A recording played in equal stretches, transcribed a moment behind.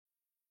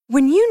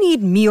When you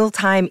need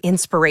mealtime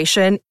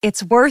inspiration,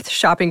 it's worth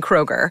shopping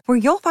Kroger, where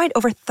you'll find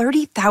over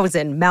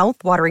 30,000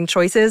 mouth-watering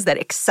choices that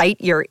excite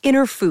your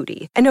inner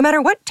foodie. And no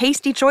matter what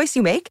tasty choice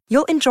you make,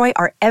 you'll enjoy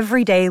our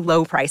everyday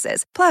low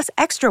prices, plus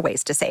extra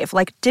ways to save,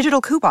 like digital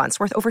coupons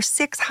worth over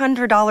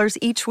 $600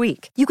 each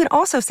week. You can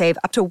also save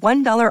up to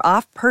 $1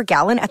 off per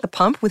gallon at the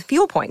pump with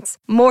fuel points.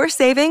 More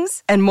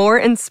savings and more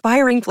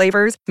inspiring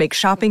flavors make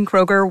shopping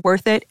Kroger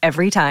worth it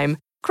every time.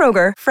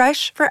 Kroger,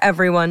 fresh for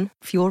everyone.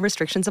 Fuel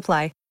restrictions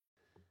apply.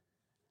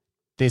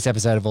 This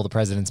episode of All the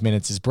President's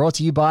Minutes is brought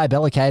to you by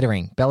Bella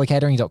Catering.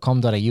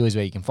 BellaCatering.com.au is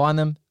where you can find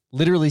them.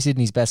 Literally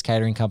Sydney's best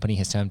catering company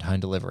has turned to home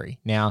delivery.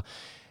 Now,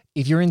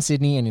 if you're in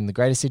Sydney and in the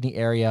Greater Sydney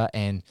area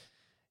and,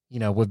 you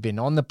know, we've been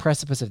on the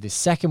precipice of this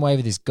second wave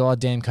of this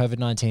goddamn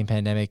COVID-19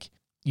 pandemic,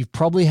 you've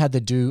probably had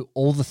to do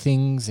all the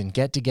things and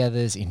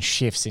get-togethers in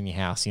shifts in your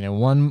house. You know,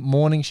 one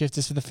morning shift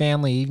is for the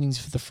family, evenings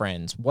for the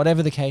friends.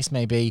 Whatever the case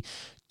may be,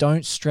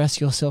 don't stress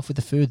yourself with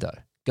the food though.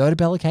 Go to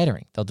Bella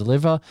Catering. They'll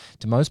deliver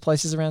to most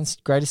places around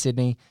Greater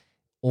Sydney.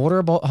 Order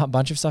a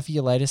bunch of stuff for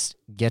your latest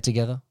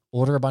get-together.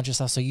 Order a bunch of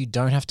stuff so you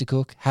don't have to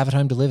cook. Have it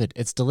home delivered.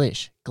 It's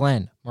delish.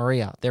 Glenn,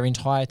 Maria, their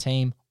entire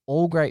team,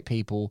 all great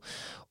people,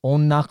 all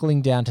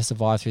knuckling down to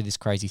survive through this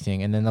crazy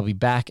thing. And then they'll be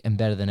back and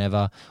better than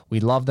ever. We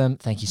love them.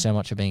 Thank you so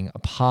much for being a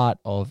part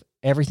of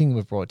everything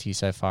we've brought to you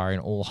so far in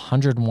all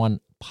 101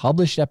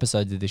 published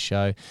episodes of this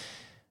show.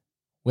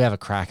 We have a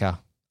cracker.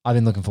 I've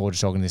been looking forward to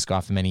talking to this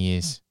guy for many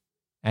years.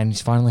 And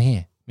he's finally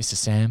here. Mr.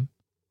 Sam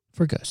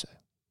Fragoso.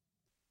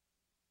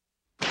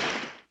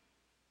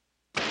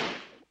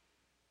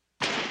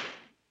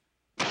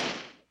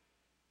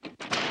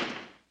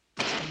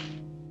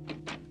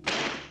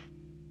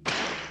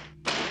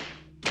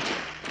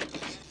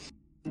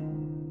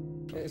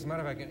 As a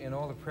matter of fact, in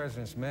All the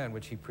President's Men,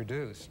 which he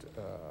produced,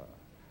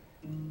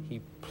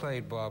 he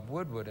played Bob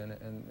Woodward,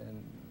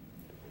 and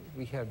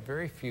we had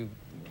very few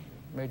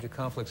major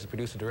conflicts as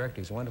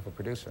producer-director. He's a wonderful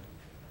producer,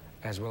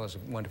 as well as a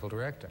wonderful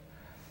director.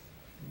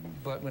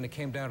 But when it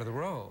came down to the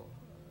role,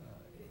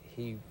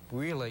 he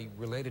really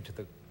related to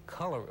the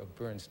color of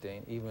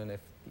Bernstein, even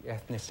if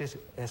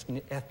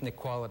the ethnic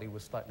quality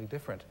was slightly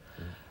different.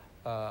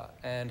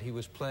 And he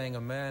was playing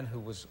a man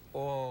who was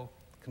all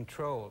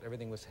controlled.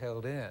 Everything was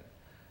held in.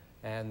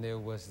 And there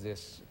was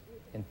this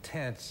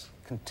intense,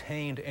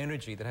 contained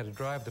energy that had to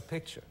drive the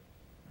picture.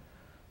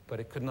 But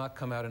it could not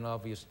come out in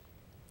obvious,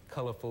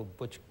 colorful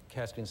Butch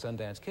Cassidy and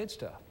Sundance Kid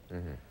stuff.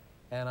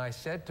 And I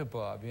said to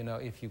Bob, you know,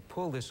 if you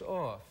pull this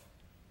off,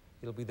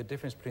 it'll be the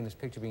difference between this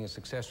picture being a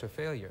success or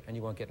failure, and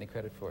you won't get any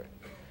credit for it.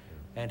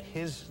 And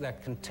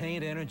that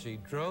contained energy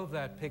drove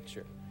that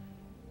picture,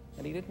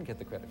 and he didn't get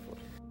the credit for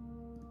it.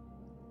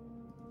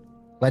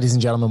 Ladies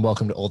and gentlemen,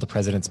 welcome to All the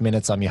President's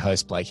Minutes. I'm your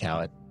host, Blake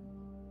Howard.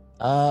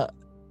 I'm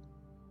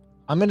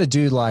going to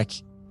do like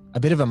a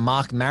bit of a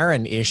Mark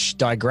Maron-ish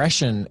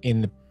digression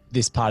in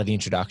this part of the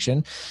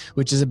introduction,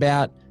 which is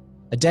about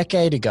a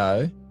decade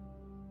ago,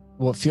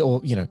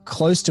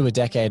 close to a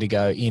decade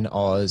ago in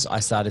Oz, I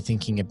started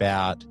thinking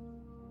about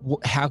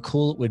how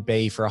cool it would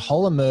be for a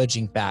whole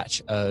emerging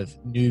batch of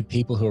new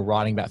people who are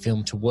writing about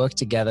film to work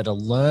together to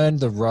learn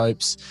the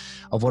ropes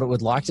of what it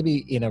would like to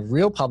be in a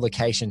real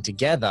publication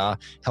together,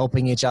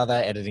 helping each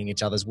other, editing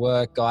each other's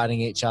work,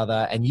 guiding each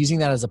other, and using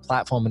that as a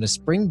platform and a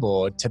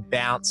springboard to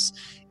bounce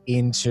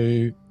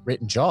into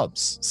written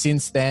jobs.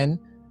 Since then,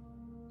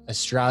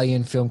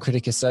 Australian Film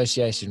Critic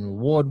Association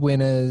award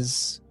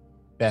winners,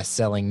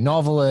 best-selling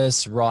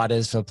novelists,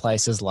 writers for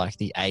places like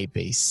the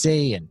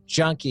ABC and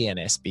Junkie and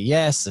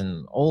SBS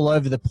and all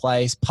over the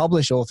place,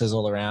 published authors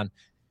all around.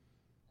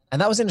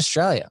 And that was in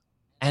Australia.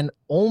 And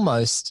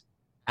almost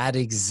at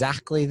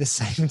exactly the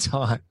same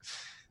time,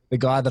 the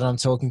guy that I'm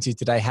talking to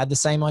today had the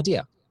same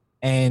idea.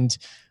 And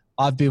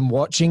I've been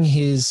watching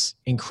his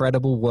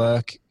incredible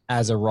work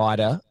as a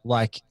writer,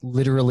 like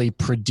literally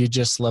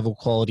prodigious level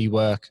quality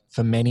work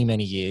for many,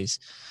 many years.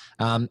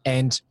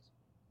 And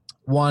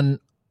one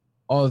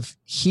of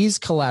his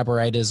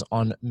collaborators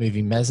on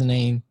Movie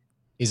Mezzanine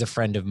is a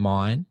friend of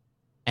mine.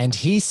 And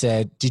he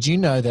said, did you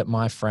know that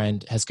my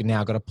friend has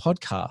now got a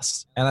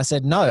podcast? And I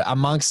said, no,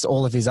 amongst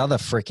all of his other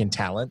freaking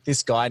talent,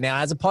 this guy now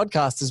has a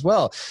podcast as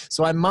well.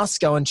 So I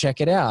must go and check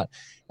it out.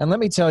 And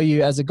let me tell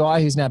you, as a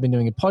guy who's now been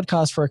doing a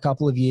podcast for a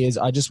couple of years,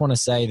 I just want to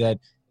say that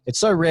it's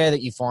so rare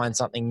that you find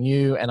something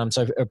new. And I'm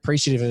so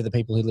appreciative of the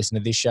people who listen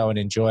to this show and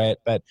enjoy it.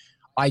 But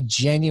I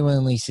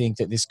genuinely think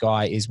that this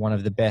guy is one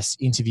of the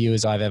best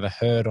interviewers I've ever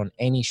heard on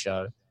any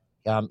show.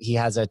 He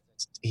has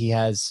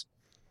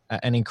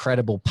an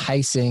incredible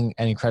pacing,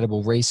 an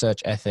incredible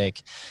research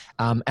ethic.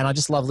 And I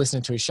just love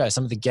listening to his show.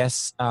 Some of the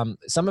guests,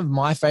 some of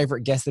my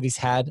favorite guests that he's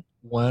had,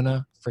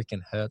 Werner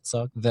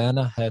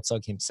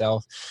Herzog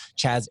himself,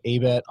 Chaz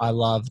Ebert. I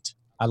loved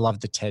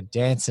the Ted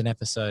Danson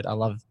episode. I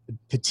love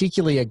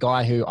particularly a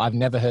guy who I've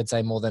never heard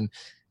say more than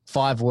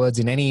 5 words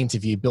in any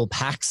interview. Bill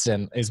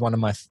Paxton is one of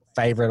my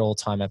favorite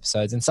all-time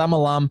episodes. And some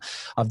alum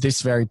of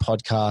this very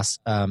podcast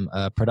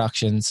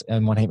productions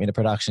and One Heat Meter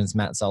Productions,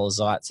 Matt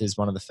Zoller-Zeitz, is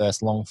one of the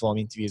first long-form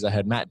interviews I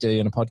heard Matt do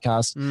on a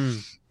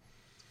podcast.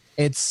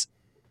 It's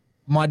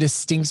my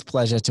distinct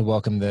pleasure to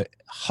welcome the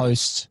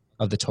host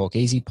of the Talk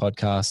Easy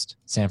podcast,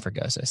 Sam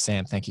Fragoso.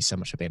 Sam, thank you so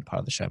much for being part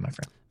of the show, my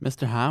friend.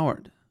 Mr.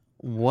 Howard,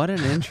 what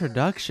an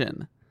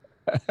introduction.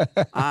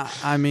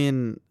 I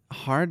mean,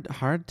 hard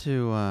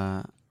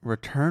to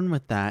return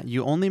with that.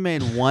 You only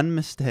made one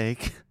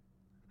mistake.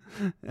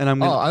 And I'm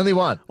gonna, only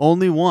one.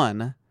 Only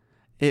one.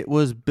 It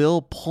was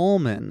Bill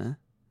Pullman.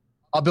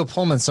 Oh, Bill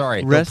Pullman,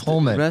 sorry. Bill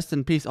Pullman. Rest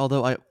in peace.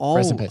 Although I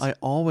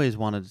always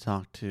wanted to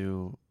talk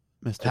to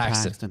Mr.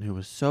 Paxton, who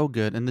was so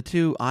good. And the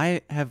two, I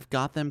have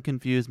got them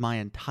confused my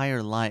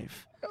entire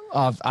life.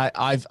 I've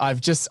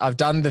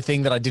done the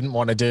thing that I didn't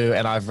want to do,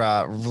 and I've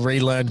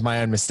relearned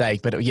my own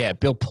mistake. But yeah,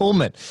 Bill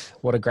Pullman,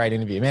 what a great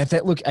interview, man.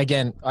 Look,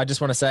 again, I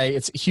just want to say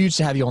it's huge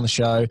to have you on the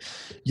show.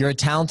 You're a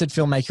talented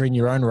filmmaker in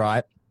your own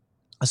right.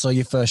 I saw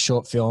your first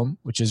short film,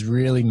 which is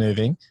really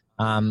moving.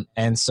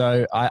 And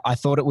so I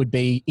thought it would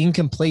be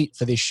incomplete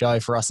for this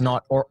show for us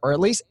not, or at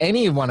least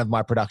any one of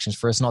my productions,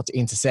 for us not to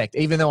intersect,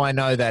 even though I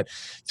know that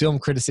film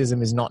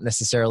criticism is not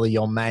necessarily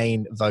your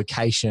main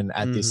vocation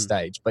at this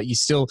stage, but you're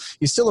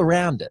still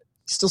around it.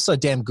 You're still so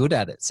damn good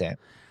at it, Sam.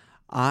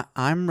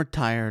 I'm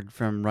retired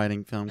from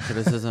writing film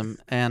criticism,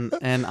 and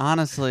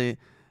honestly,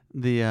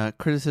 the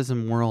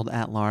criticism world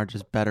at large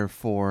is better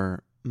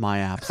for my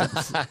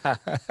absence.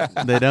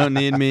 They don't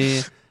need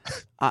me.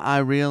 I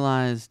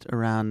realized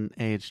around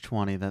age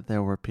 20 that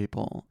there were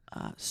people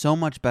so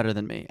much better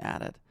than me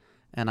at it,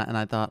 and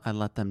I thought I'd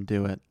let them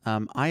do it.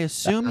 I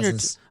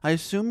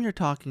assume you're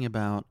talking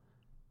about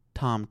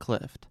Tom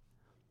Clift.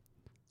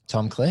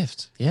 Tom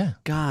Clift, yeah.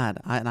 God,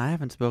 I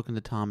haven't spoken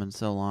to Tom in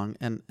so long,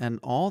 and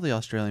all the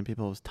Australian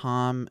people, it was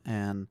Tom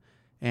and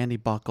Andy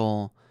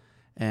Buckle,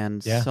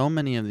 and so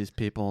many of these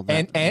people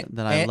that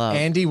I love.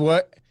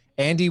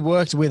 Andy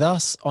worked with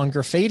us on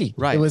Graffiti.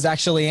 Right. It was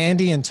actually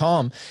Andy and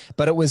Tom,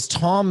 but it was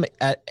Tom,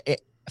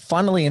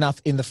 funnily enough,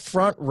 in the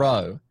front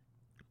row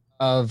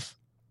of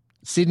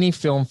Sydney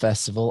Film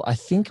Festival. I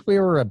think we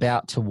were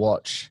about to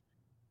watch,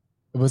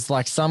 it was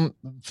like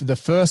the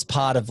first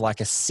part of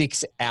like a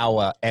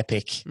 6-hour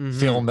epic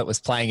film that was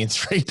playing in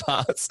 3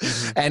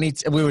 parts. And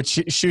we were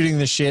shooting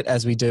the shit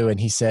as we do. And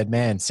he said,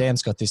 man,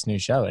 Sam's got this new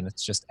show and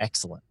it's just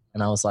excellent.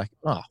 And I was like,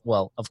 oh,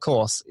 well, of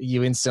course.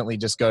 You instantly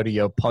just go to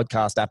your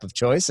podcast app of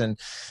choice and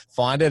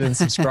find it and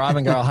subscribe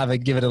and go,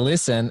 give it a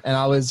listen. And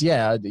I was,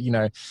 I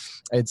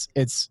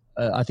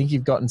think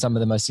you've gotten some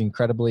of the most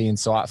incredibly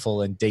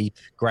insightful and deep,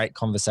 great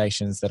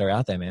conversations that are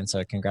out there, man.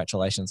 So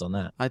congratulations on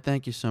that. I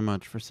thank you so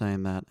much for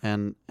saying that.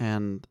 And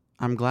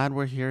I'm glad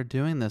we're here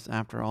doing this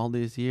after all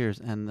these years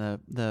and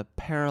the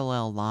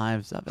parallel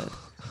lives of it.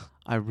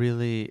 I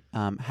really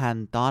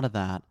hadn't thought of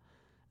that.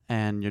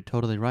 And you're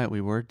totally right.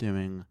 We were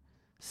doing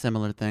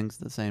similar things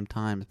at the same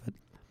time, but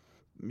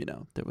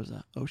there was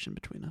an ocean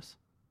between us.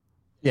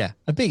 Yeah,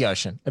 a big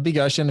ocean,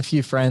 a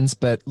few friends.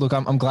 But look,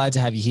 I'm glad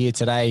to have you here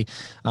today.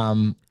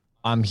 I'm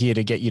here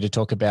to get you to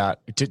talk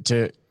about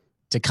to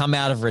come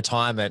out of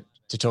retirement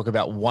to talk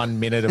about 1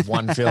 minute of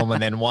one film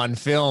and then one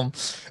film.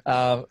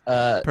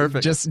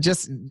 Perfect. Just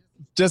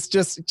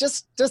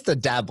a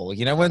dabble.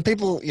 When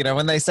people,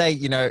 when they say,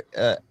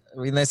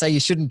 when they say you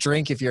shouldn't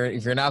drink if you're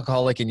an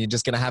alcoholic and you're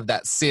just going to have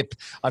that sip,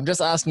 I'm just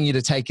asking you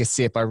to take a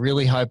sip. I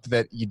really hope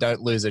that you don't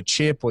lose a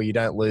chip or you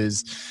don't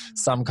lose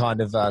some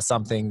kind of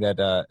something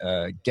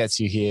that gets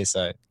you here.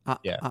 So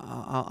yeah,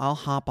 I'll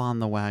hop on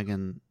the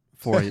wagon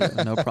for you,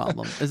 no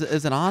problem. Is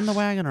it on the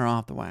wagon or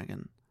off the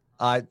wagon?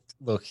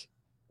 Look,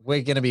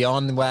 we're going to be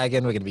on the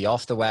wagon. We're going to be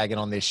off the wagon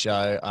on this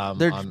show.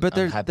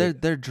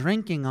 They're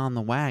drinking on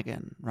the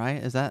wagon, right?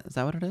 Is that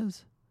what it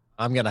is?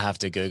 I'm going to have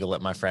to Google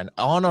it, my friend.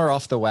 On or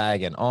off the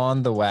wagon?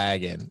 On the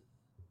wagon.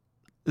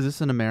 Is this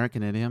an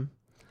American idiom?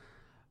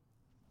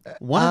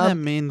 One of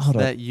them means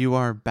that you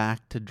are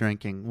back to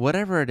drinking.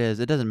 Whatever it is,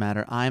 it doesn't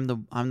matter. I'm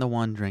the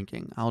one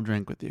drinking. I'll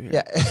drink with you here.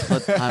 Yeah.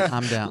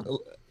 I'm down.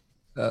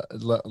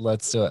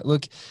 Let's do it.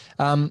 Look,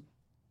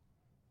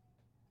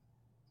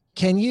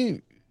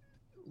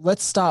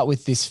 let's start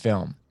with this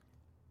film.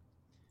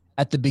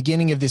 At the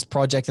beginning of this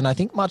project, and I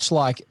think much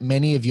like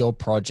many of your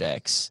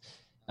projects,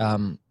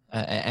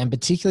 and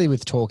particularly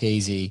with Talk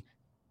Easy,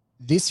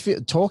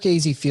 Talk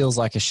Easy feels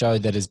like a show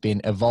that has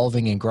been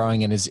evolving and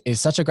growing and is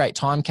such a great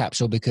time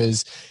capsule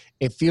because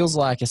it feels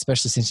like,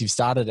 especially since you've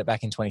started it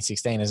back in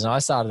 2016, as I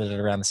started it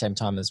around the same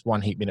time as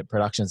One Heat Minute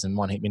Productions and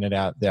One Heat Minute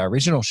Out, their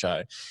original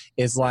show,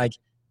 is like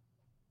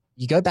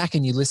you go back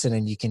and you listen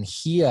and you can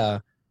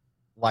hear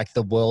like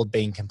the world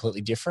being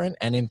completely different.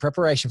 And in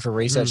preparation for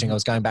researching, I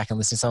was going back and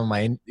listening to some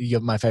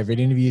of my favorite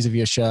interviews of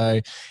your show,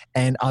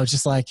 and I was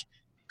just like,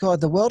 God,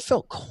 the world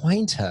felt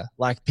quainter.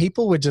 Like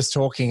people were just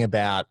talking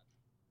about,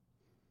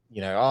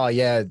 oh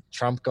yeah,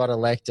 Trump got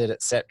elected,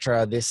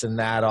 etc., this and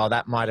that. Oh,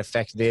 that might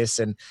affect this,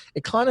 and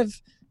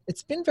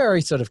it's been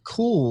very sort of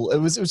cool. It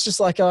was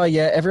just like, oh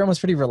yeah, everyone was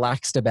pretty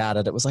relaxed about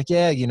it. It was like,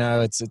 yeah,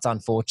 it's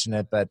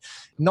unfortunate, but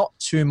not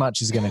too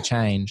much is going to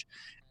change.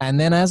 And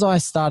then as I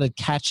started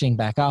catching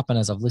back up, and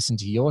as I've listened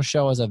to your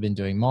show, as I've been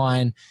doing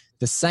mine,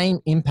 the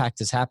same impact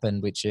has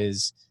happened, which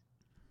is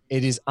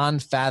it is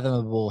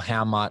unfathomable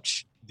how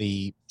much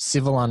the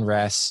civil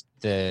unrest,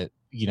 the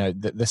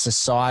the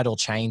societal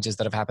changes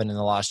that have happened in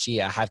the last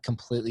year have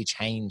completely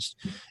changed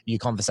your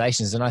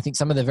conversations. And I think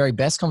some of the very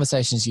best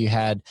conversations you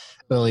had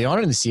early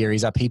on in the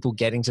series are people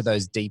getting to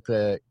those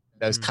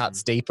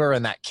cuts deeper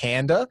and that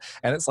candor.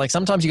 And it's like,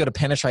 sometimes you got to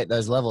penetrate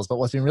those levels. But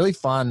what's been really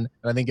fun,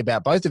 and I think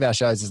about both of our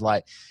shows, is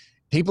like,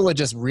 people are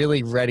just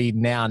really ready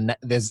now.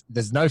 There's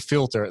no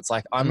filter. It's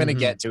like, I'm going to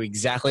get to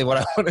exactly what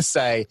I want to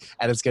say,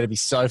 and it's going to be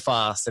so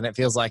fast. And it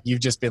feels like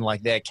you've just been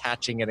like there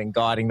catching it and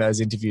guiding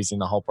those interviews in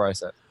the whole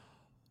process.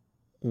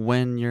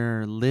 When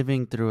you're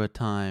living through a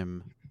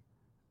time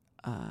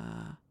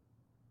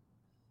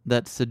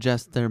that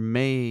suggests there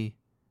may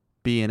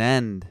be an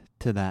end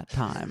to that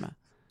time,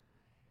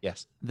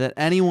 yes, that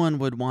anyone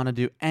would want to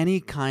do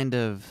any kind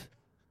of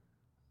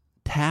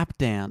tap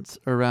dance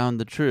around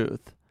the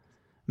truth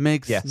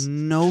makes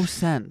no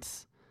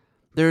sense.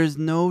 There is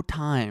no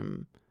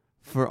time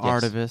for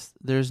artifice.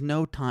 There's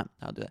no time.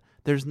 I'll do that.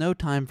 There's no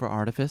time for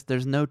artifice.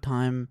 There's no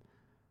time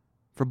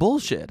for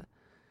bullshit.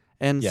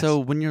 And so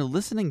when you're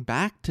listening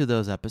back to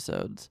those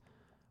episodes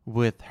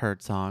with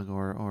Herzog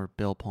or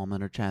Bill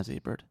Pullman or Chaz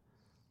Ebert,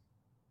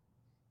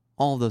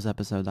 all of those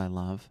episodes I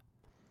love,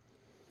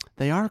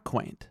 they are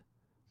quaint.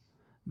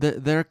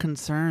 Their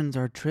concerns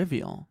are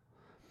trivial.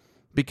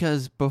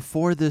 Because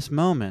before this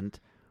moment,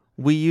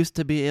 we used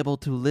to be able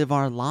to live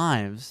our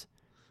lives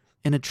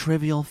in a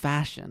trivial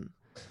fashion.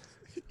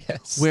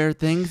 Yes. Where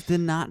things did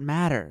not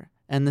matter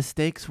and the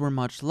stakes were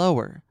much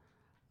lower.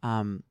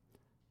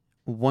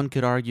 One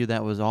could argue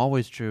that was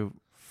always true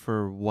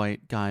for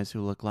white guys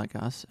who look like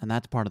us, and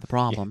that's part of the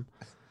problem.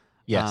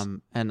 Yes.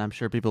 And I'm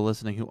sure people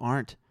listening who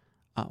aren't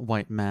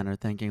white men are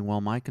thinking,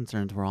 well, my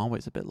concerns were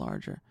always a bit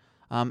larger,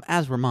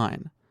 as were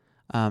mine.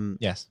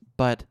 Yes.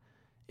 But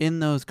in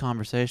those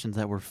conversations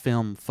that were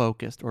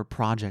film-focused or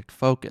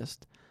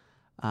project-focused,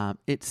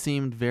 it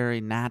seemed very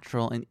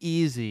natural and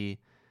easy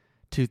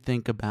to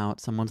think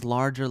about someone's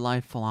larger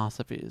life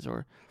philosophies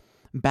or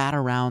bat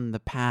around the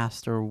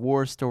past or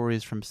war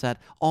stories from set.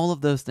 All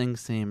of those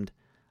things seemed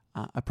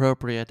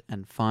appropriate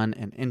and fun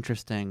and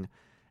interesting,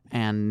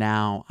 and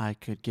now I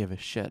could give a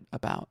shit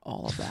about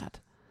all of that.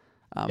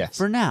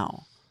 For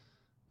now.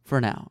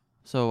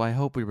 So I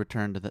hope we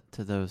return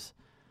to those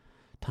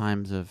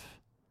times of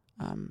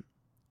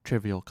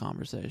trivial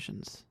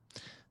conversations.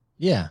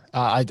 Yeah,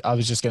 I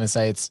was just going to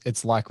say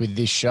it's like with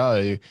this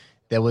show,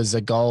 there was a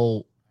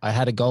goal. I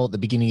had a goal at the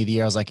beginning of the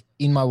year. I was like,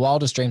 in my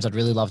wildest dreams, I'd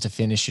really love to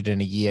finish it in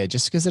a year,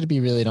 just because it'd be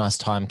a really nice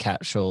time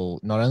capsule,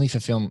 not only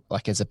for film,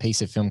 like as a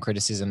piece of film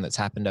criticism that's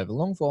happened over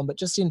long form, but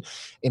just in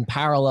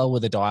parallel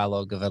with the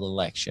dialogue of an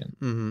election.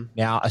 Mm-hmm.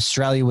 Now,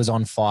 Australia was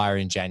on fire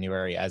in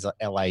January, as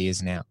LA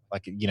is now.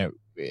 Like,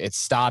 it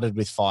started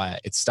with fire.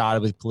 It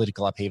started with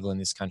political upheaval in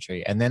this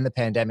country. And then the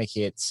pandemic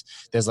hits.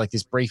 There's like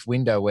this brief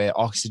window where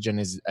oxygen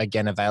is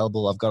again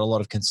available. I've got a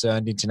lot of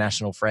concerned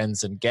international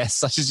friends and guests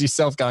such as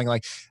yourself going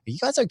like, are you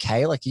guys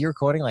okay? Like, are you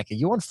recording? Like, are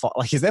you on fire?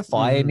 Like, is there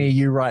fire near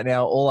you right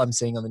now? All I'm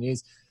seeing on the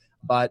news.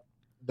 But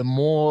the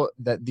more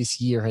that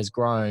this year has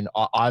grown,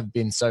 I've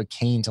been so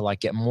keen to like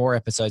get more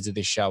episodes of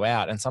this show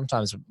out. And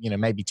sometimes,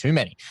 maybe too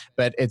many,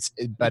 but it's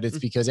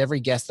because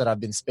every guest that I've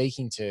been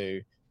speaking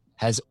to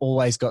has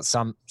always got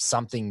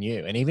something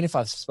new. And even if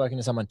I've spoken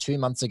to someone 2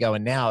 months ago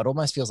and now, it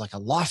almost feels like a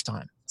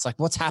lifetime. It's like,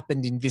 what's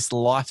happened in this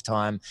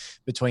lifetime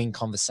between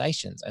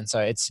conversations? And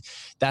so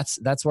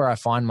that's where I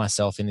find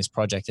myself in this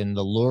project. And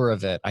the lure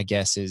of it, I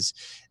guess, is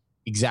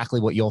exactly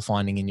what you're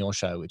finding in your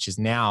show, which is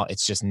now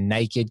it's just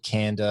naked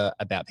candor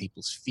about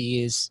people's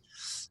fears,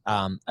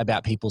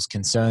 about people's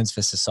concerns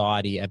for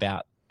society, and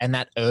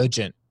that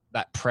urgent,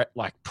 that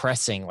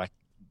pressing, like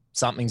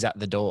something's at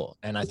the door.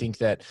 And I think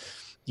that,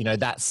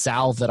 that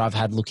salve that I've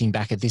had looking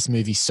back at this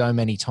movie so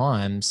many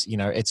times,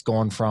 it's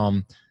gone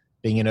from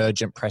being an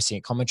urgent,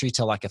 prescient commentary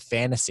to like a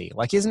fantasy.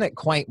 Like, isn't it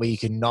quaint where you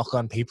can knock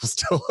on people's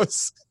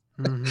doors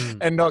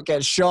and not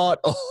get shot,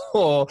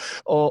 or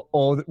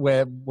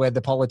where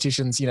the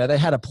politicians, they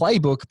had a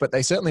playbook, but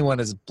they certainly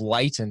weren't as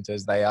blatant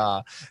as they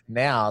are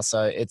now.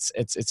 So it's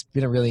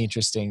been a really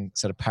interesting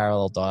sort of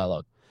parallel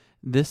dialogue.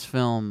 This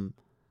film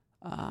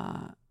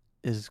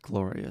is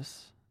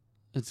glorious.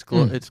 It's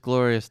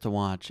glorious to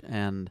watch,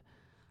 and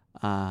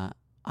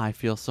I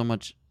feel so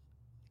much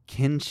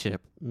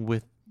kinship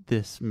with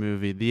this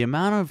movie. The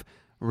amount of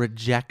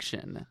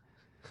rejection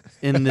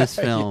in this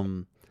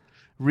film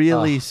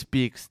really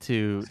speaks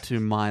to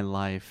my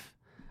life.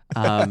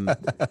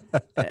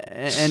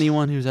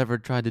 Anyone who's ever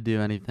tried to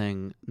do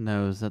anything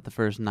knows that the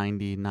first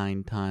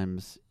 99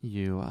 times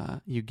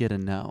you get a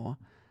no.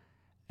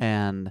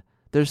 And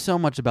there's so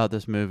much about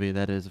this movie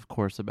that is, of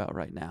course, about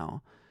right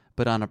now.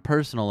 But on a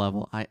personal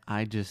level,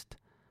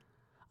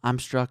 I'm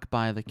struck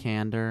by the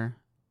candor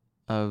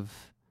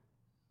of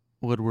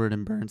Woodward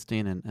and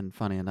Bernstein, and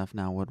funny enough,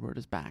 now Woodward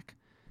is back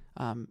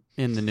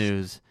in the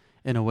news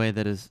in a way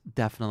that is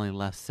definitely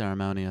less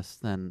ceremonious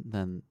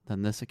than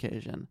this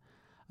occasion.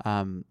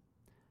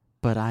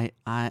 But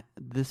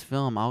this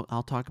film,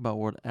 I'll talk about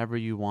whatever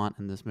you want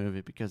in this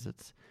movie because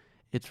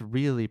it's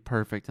really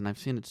perfect, and I've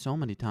seen it so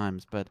many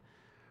times, but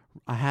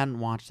I hadn't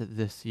watched it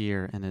this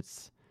year, and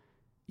it's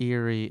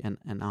eerie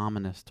and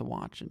ominous to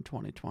watch in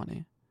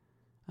 2020,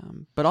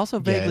 but also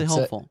vaguely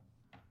hopeful.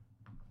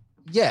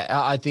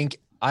 I think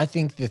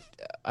that,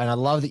 and I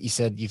love that you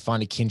said you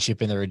find a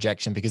kinship in the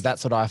rejection, because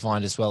that's what I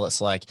find as well.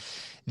 It's like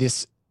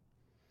this,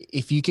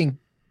 if you can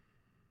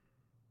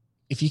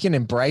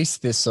embrace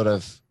this sort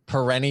of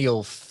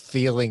perennial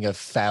feeling of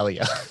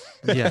failure,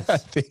 yes,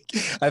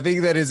 I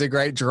think that is a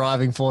great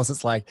driving force.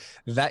 It's like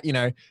that,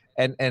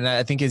 and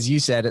I think, as you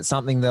said, it's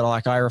something that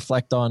like I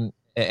reflect on,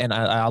 and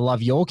I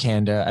love your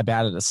candor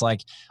about it. It's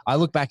like I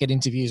look back at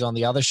interviews on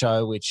the other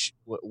show, which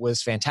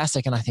was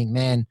fantastic, and I think,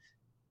 man,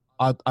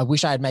 I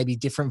wish I had maybe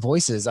different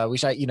voices. I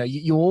wish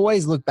you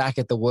always look back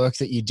at the work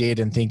that you did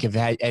and think of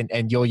how,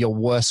 and you're your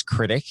worst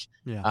critic,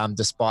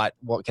 despite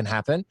what can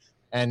happen.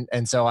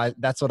 And so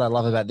that's what I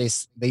love about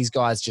these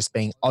guys just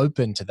being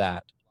open to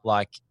that.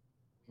 Like,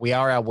 we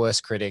are our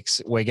worst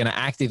critics. We're going to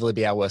actively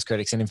be our worst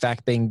critics. And in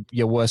fact, being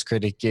your worst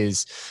critic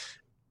is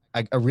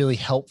a really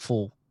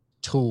helpful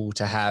tool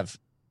to have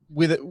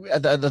with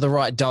the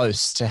right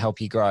dose to help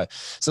you grow.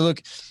 So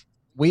look,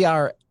 we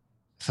are,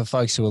 for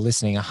folks who are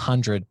listening,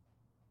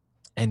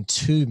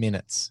 102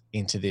 minutes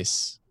into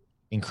this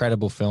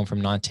incredible film from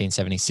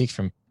 1976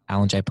 from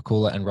Alan J.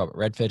 Pakula and Robert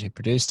Redford, who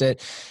produced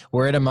it.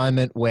 We're at a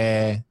moment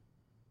where,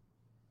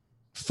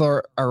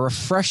 for a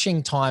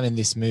refreshing time in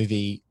this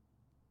movie,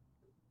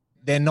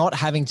 they're not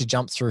having to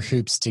jump through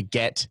hoops to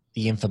get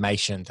the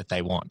information that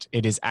they want.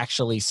 It is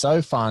actually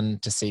so fun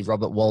to see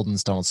Robert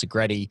Walden's Donald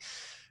Segretti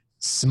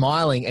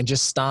smiling and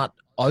just start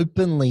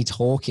openly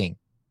talking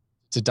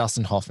to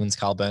Dustin Hoffman's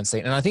Carl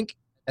Bernstein. And I think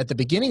at the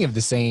beginning of the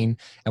scene,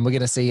 and we're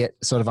going to see it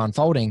sort of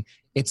unfolding,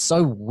 it's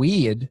so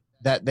weird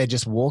that they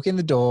just walk in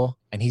the door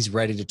and he's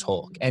ready to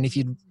talk. And if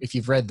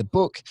you've read the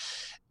book,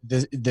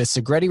 the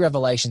Segretti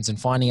revelations and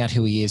finding out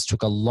who he is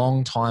took a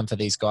long time for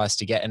these guys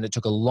to get, and it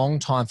took a long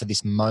time for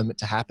this moment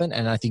to happen.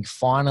 And I think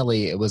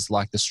finally it was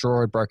like the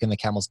straw had broken the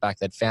camel's back.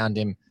 They'd found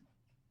him.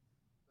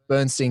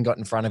 Bernstein got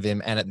in front of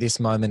him, and at this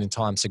moment in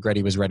time,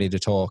 Segretti was ready to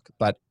talk.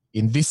 But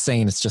in this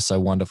scene, it's just so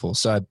wonderful.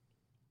 So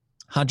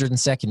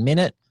 102nd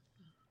minute,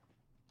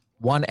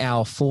 1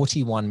 hour,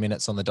 41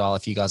 minutes on the dial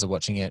if you guys are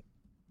watching it.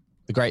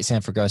 The great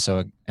Sam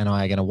Fragoso and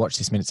I are going to watch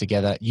this minute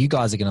together. You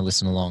guys are going to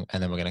listen along,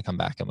 and then we're going to come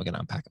back and we're going to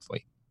unpack it for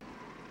you.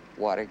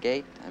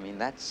 Watergate, I mean,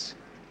 that's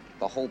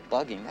the whole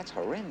bugging. That's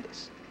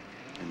horrendous.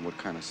 And what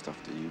kind of stuff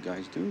do you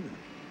guys do then?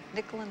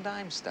 Nickel and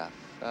dime stuff.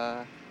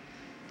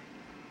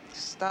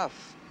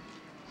 Stuff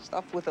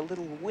with a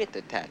little wit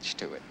attached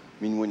to it.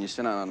 I mean, when you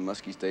sent out on the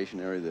Muskie Station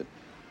area that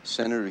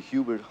Senator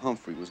Hubert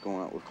Humphrey was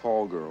going out with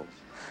call girls.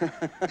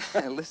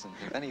 Listen,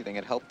 if anything,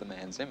 it helped the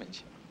man's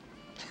image.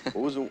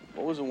 What was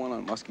the one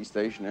on Muskie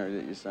Station area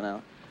that you sent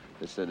out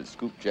that said that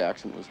Scoop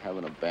Jackson was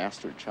having a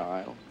bastard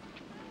child?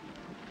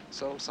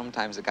 So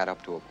sometimes it got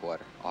up to a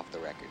quarter, off the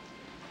record.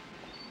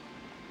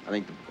 I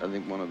think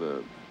one of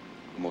the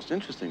most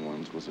interesting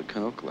ones was a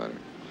Canuck letter.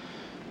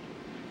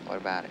 What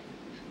about it?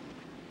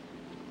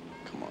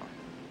 Come on.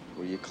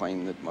 Where you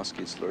claim that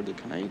Muskie slurred the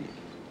Canadians.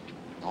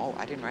 No,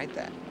 I didn't write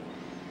that.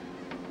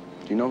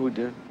 Do you know who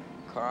did?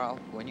 Carl,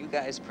 when you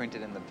guys print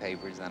it in the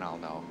papers, then I'll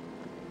know.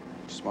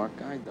 Smart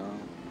guy, Donald.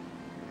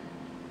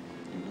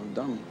 You're no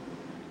dummy.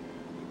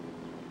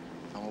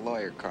 I'm a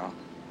lawyer, Carl.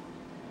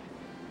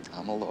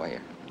 I'm a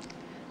lawyer.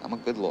 I'm a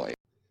good lawyer.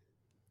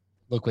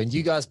 Look, when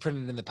you guys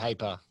print it in the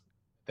paper,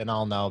 then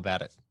I'll know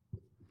about it.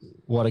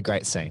 What a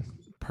great scene.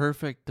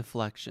 Perfect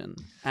deflection.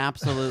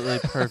 Absolutely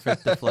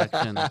perfect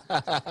deflection.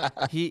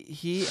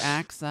 He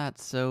acts that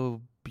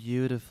so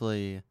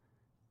beautifully.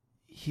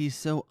 He's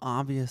so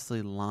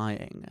obviously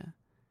lying.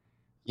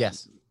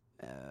 Yes.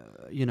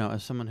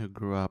 As someone who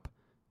grew up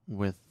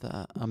with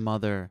a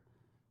mother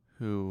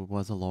who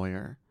was a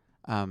lawyer,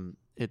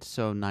 it's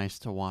so nice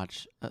to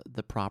watch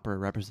the proper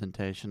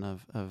representation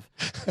of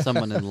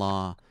someone in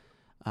law,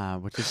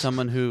 which is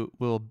someone who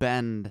will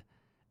bend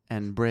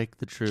and break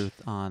the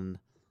truth on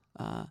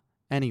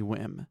any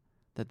whim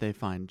that they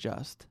find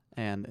just.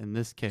 And in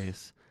this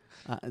case,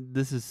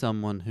 this is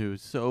someone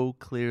who's so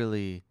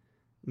clearly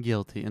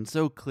guilty and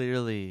so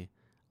clearly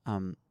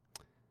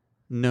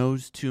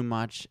knows too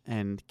much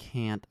and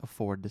can't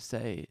afford to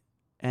say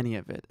any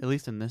of it, at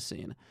least in this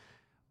scene.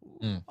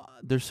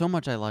 There's so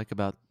much I like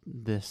about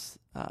this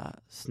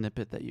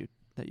snippet that you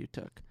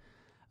took.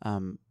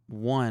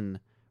 One,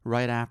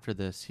 right after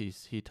this,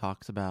 he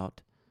talks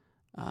about,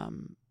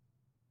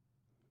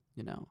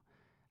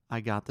 I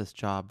got this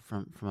job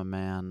from a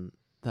man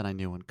that I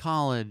knew in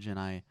college, and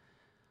I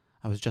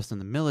was just in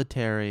the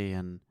military,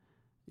 and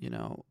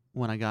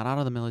when I got out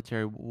of the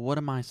military, what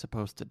am I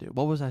supposed to do?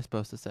 What was I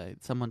supposed to say?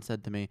 Someone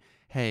said to me,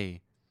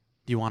 "Hey,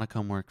 do you want to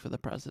come work for the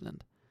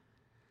president?"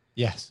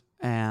 Yes.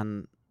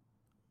 And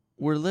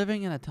we're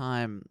living in a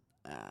time,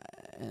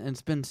 and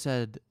it's been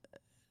said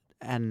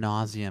ad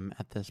nauseum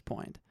at this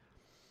point,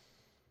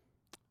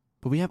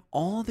 but we have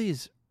all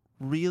these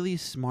really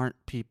smart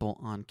people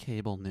on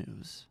cable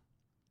news.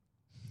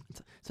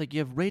 It's like you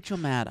have Rachel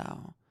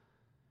Maddow,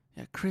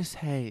 Chris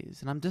Hayes,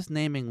 and I'm just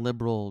naming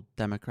liberal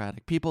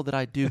Democratic people that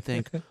I do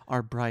think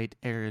are bright,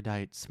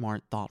 erudite,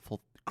 smart,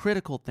 thoughtful,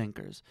 critical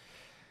thinkers.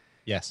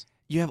 Yes.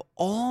 You have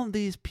all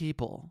these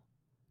people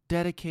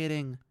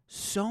dedicating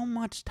so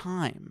much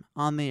time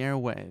on the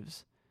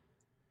airwaves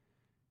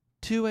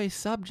to a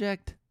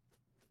subject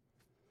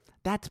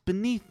that's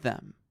beneath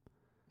them.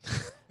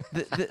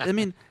 I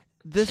mean,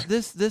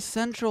 this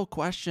central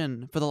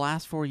question for the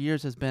last 4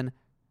 years has been,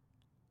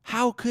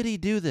 how could he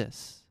do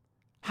this?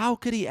 How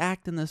could he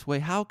act in this way?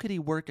 How could he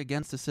work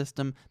against a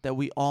system that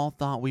we all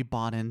thought we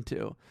bought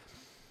into?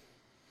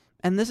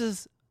 And this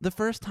is the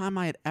first time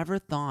I had ever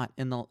thought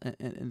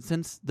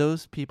since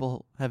those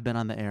people have been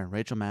on the air,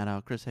 Rachel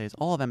Maddow, Chris Hayes,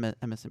 all of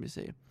MSNBC.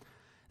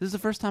 This is the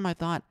first time I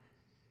thought,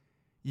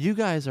 you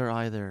guys are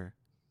either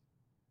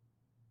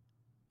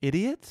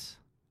idiots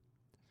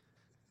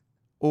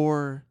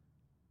or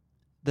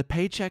the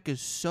paycheck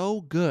is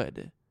so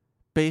good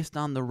based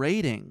on the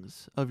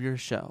ratings of your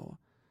show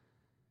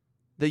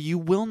that you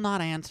will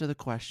not answer the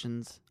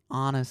questions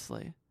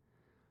honestly.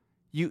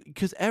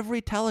 Because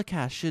every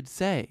telecast should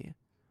say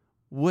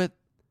what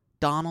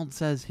Donald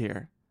says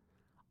here.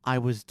 I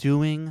was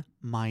doing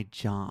my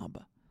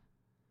job.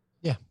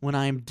 Yeah. When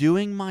I'm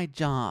doing my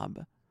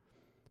job,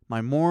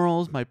 my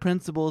morals, my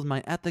principles,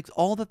 my ethics,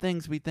 all the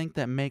things we think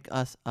that make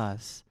us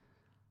us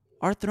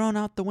are thrown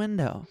out the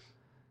window.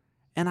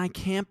 And I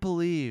can't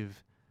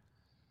believe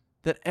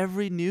that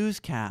every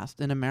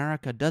newscast in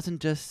America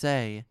doesn't just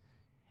say,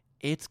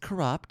 it's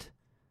corrupt,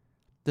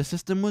 the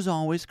system was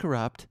always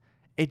corrupt,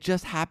 it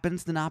just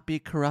happens to not be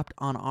corrupt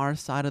on our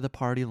side of the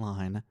party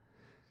line.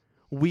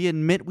 We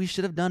admit we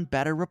should have done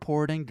better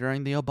reporting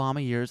during the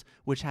Obama years,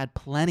 which had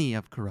plenty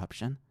of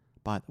corruption,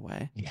 by the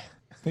way. Yeah.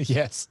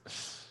 Yes.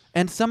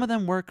 And some of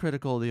them were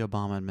critical of the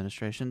Obama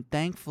administration,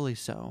 thankfully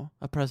so.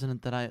 A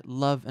president that I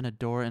love and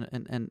adore,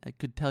 and I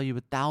could tell you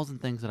 1,000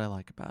 things that I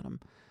like about him.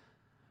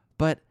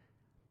 But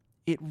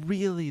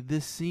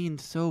this scene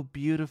so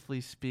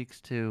beautifully speaks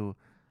to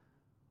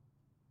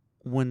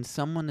when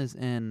someone is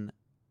in,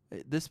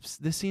 this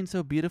scene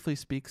so beautifully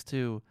speaks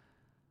to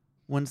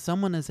when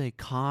someone is a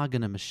cog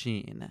in a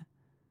machine,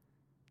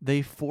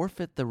 they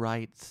forfeit the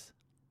rights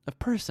of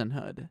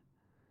personhood.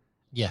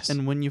 Yes.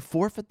 And when you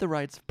forfeit the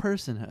rights of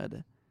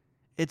personhood,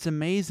 it's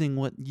amazing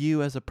what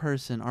you as a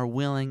person are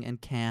willing and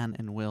can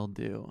and will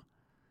do.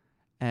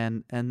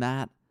 And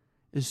that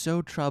is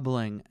so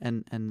troubling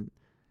and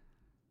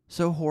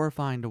so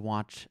horrifying to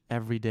watch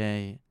every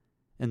day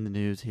in the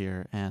news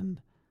here. And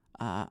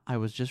I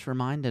was just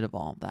reminded of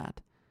all of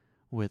that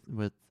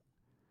with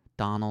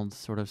Donald's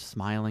sort of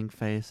smiling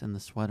face and the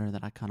sweater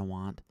that I kind of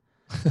want.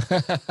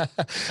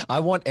 I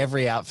want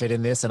every outfit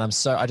in this, and I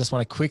just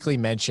want to quickly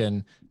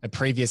mention a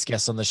previous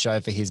guest on the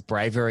show for his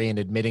bravery in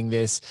admitting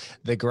this.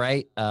 The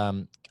great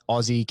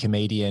Aussie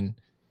comedian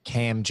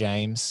Cameron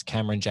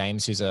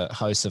James, who's a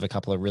host of a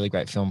couple of really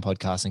great film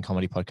podcasts and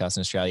comedy podcasts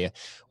in Australia,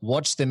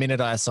 watched the minute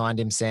I assigned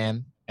him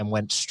Sam and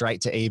went straight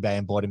to eBay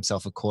and bought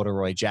himself a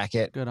corduroy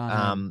jacket. Good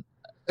on him.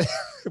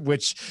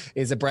 Which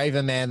is a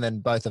braver man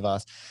than both of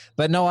us.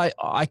 But no,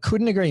 I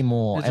couldn't agree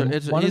more.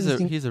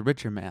 He's a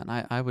richer man.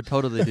 I would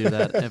totally do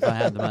that if I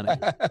had the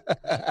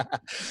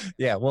money.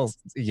 Yeah, well,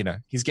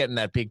 he's getting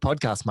that big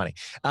podcast money.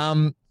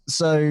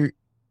 So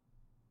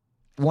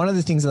one of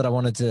the things that I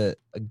wanted to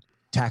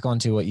tack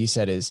onto what you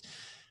said is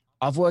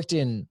I've worked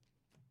in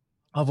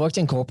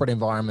corporate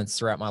environments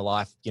throughout my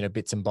life,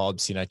 bits and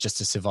bobs, just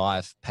to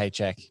survive,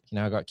 paycheck.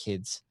 I got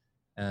kids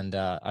and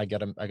I got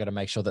to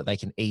make sure that they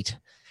can eat.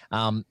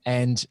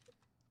 And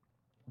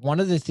one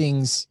of the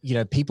things,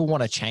 people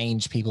want to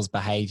change people's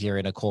behavior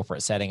in a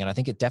corporate setting. And I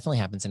think it definitely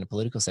happens in a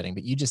political setting,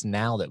 but you just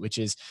nailed it, which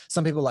is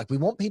some people are like, we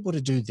want people to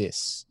do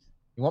this.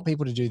 We want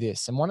people to do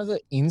this. And one of the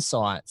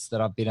insights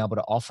that I've been able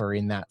to offer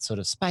in that sort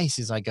of space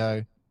is I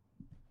go,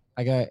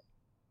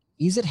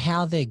 is it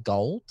how they're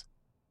gold?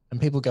 And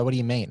people go, what do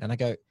you mean? And I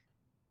go,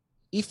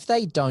 if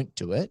they don't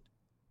do it,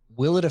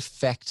 will it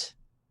affect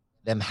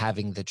them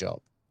having the job?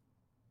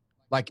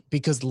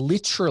 Because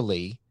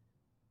literally,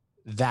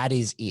 that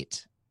is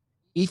it.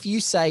 If you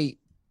say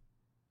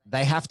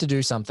they have to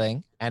do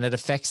something and it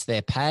affects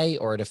their pay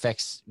or it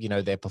affects,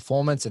 their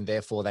performance and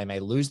therefore they may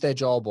lose their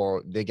job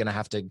or they're going to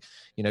have to,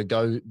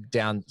 go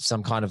down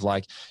some kind of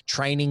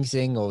training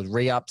thing or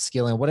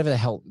re-upskilling, whatever the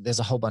hell,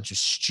 there's a whole bunch of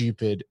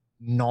stupid,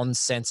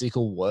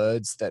 nonsensical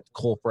words that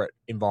corporate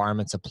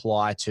environments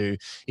apply to.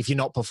 If you're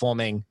not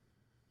performing,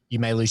 you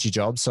may lose your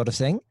job sort of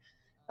thing.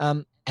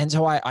 And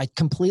so I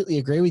completely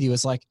agree with you.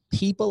 It's like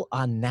people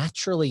are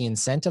naturally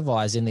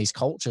incentivized in these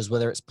cultures,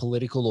 whether it's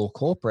political or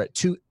corporate,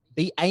 to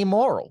be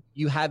amoral.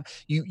 You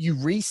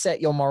reset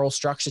your moral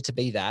structure to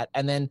be that.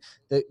 And then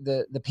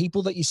the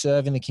people that you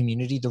serve in the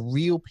community, the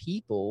real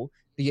people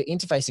that you're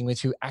interfacing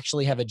with who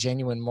actually have a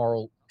genuine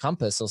moral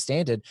compass or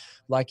standard,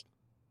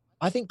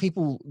 I think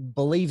people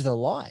believe the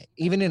lie.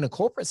 Even in a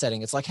corporate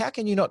setting, it's like, how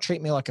can you not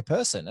treat me like a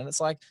person? And it's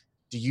like,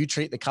 do you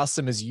treat the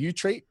customers you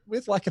treat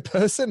with like a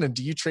person? And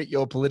do you treat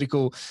your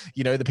political,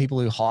 the people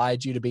who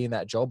hired you to be in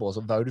that job or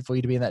voted for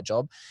you to be in that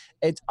job?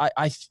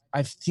 I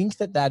think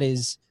that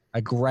is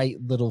a great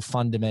little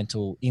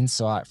fundamental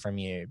insight from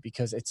you,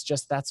 because it's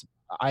just,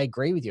 I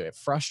agree with you. It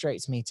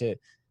frustrates me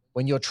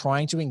when you're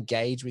trying to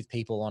engage with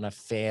people on a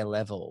fair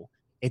level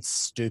it's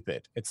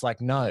stupid. It's like,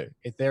 no,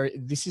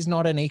 this is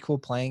not an equal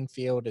playing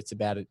field. It's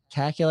about a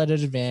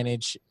calculated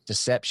advantage,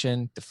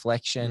 deception,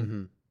 deflection.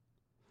 Mm-hmm.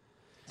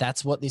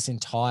 That's what this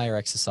entire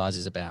exercise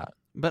is about.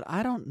 But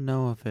I don't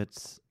know if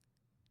it's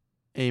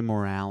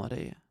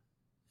amorality.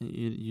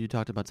 You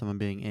talked about someone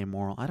being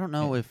amoral. I don't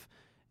know if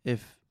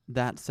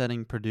that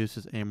setting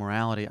produces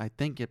amorality. I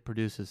think it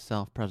produces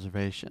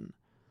self-preservation.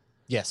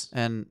 Yes.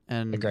 And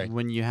Agreed.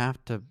 when you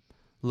have to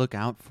look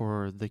out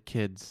for the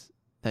kids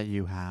that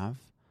you have,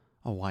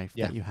 a wife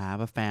that you have,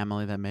 a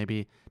family that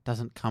maybe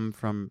doesn't come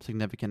from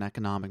significant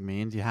economic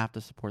means, you have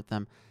to support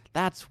them.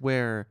 That's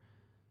where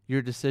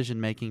your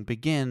decision-making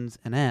begins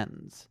and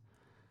ends.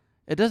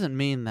 It doesn't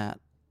mean that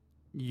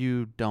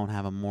you don't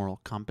have a moral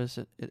compass.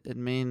 It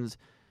means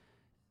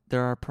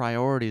there are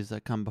priorities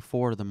that come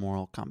before the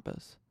moral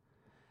compass.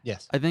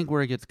 Yes. I think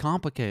where it gets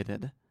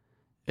complicated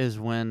is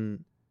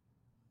when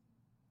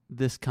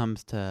this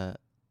comes to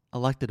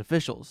elected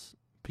officials,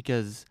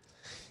 because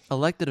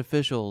elected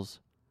officials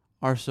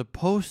are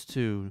supposed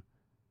to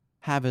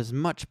have as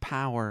much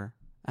power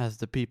as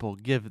the people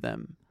give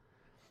them.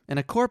 In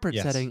a corporate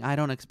setting, I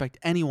don't expect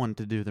anyone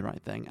to do the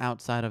right thing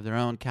outside of their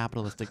own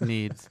capitalistic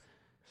needs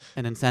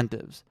and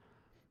incentives.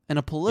 In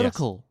a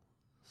political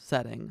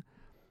setting,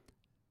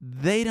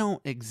 they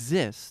don't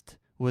exist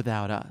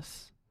without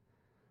us.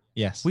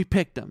 Yes. We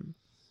picked them.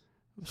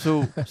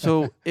 So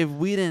if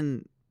we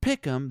didn't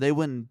pick them, they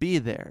wouldn't be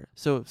there.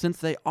 So since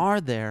they are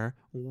there,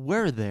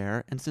 we're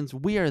there. And since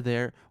we are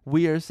there,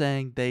 we are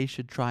saying they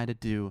should try to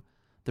do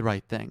the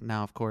right thing.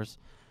 Now, of course,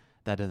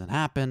 that doesn't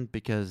happen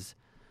because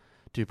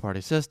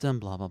two-party system,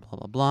 blah, blah, blah,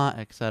 blah, blah,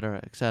 et cetera,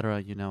 et cetera.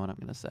 You know what I'm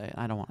going to say.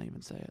 I don't want to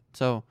even say it.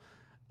 So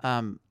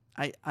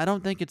I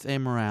don't think it's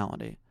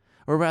amorality.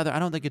 Or rather, I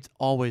don't think it's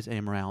always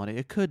amorality.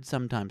 It could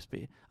sometimes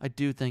be. I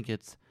do think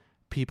it's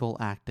people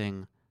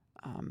acting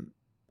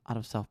out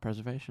of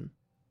self-preservation.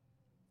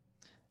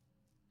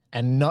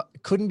 And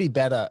couldn't be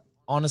better,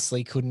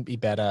 honestly, couldn't be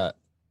better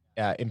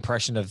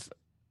impression of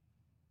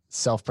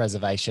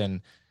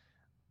self-preservation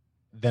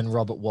than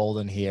Robert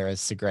Walden here as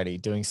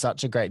Segretti, doing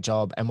such a great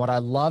job. And what I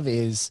love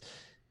is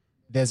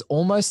there's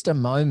almost a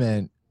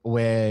moment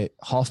where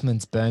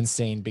Hoffman's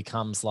Bernstein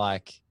becomes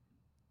like,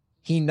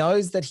 he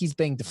knows that he's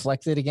being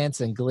deflected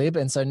against and glib.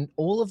 And so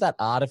all of that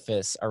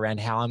artifice around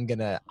how I'm going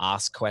to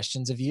ask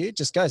questions of you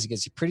just goes, he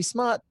goes, you're pretty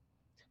smart.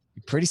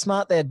 You're pretty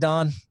smart there,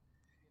 Don.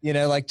 You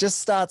know, like just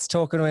starts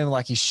talking to him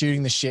like he's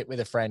shooting the shit with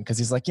a friend. Cause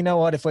he's like, you know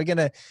what, if we're going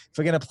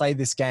to play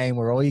this game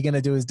where all you're going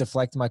to do is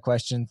deflect my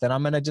questions, then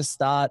I'm going to just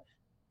start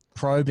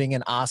probing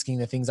and asking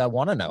the things I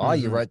want to know. Mm-hmm. Oh,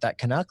 you wrote that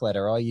Canuck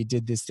letter. Oh, you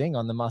did this thing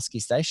on the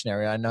Muskie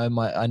stationery. I know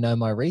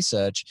my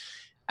research.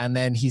 And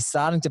then he's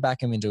starting to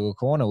back him into a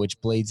corner, which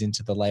bleeds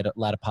into the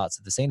latter parts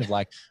of the scene of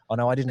like, oh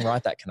no, I didn't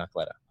write that Canuck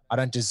letter. I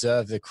don't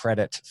deserve the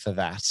credit for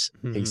that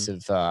piece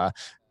of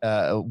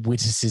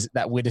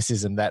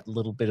witticism, that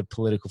little bit of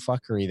political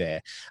fuckery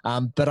there.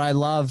 But I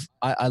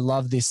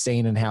love this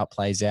scene and how it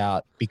plays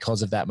out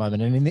because of that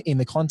moment. And in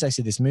the context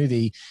of this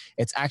movie,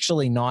 it's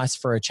actually nice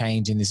for a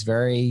change in this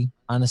very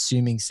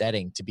unassuming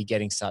setting to be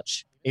getting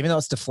such, even though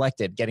it's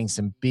deflected, getting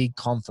some big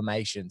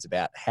confirmations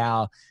about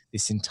how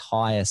this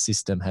entire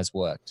system has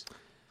worked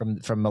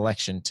from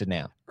election to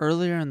now.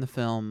 Earlier in the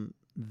film,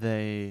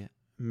 they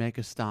make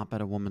a stop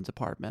at a woman's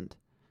apartment,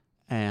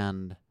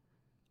 and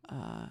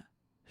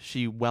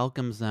she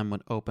welcomes them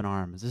with open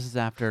arms. This is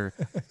after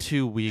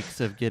 2 weeks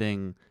of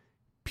getting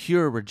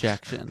pure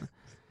rejection.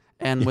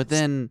 And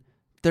within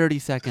 30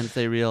 seconds,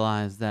 they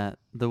realize that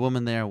the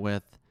woman they're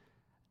with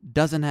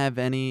doesn't have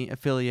any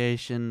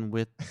affiliation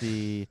with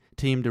the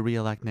team to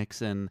re-elect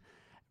Nixon,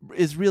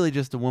 is really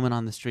just a woman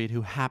on the street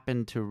who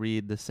happened to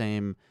read the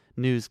same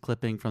news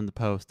clipping from the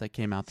Post that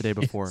came out the day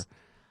before.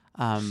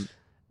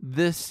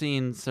 This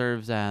scene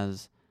serves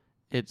as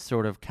its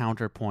sort of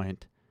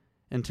counterpoint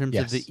in terms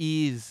of the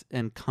ease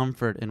and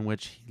comfort in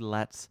which he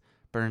lets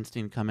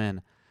Bernstein come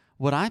in.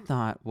 What I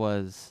thought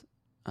was,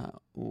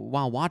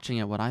 while watching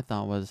it,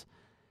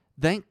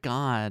 thank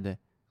God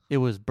it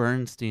was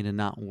Bernstein and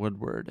not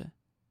Woodward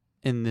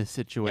in this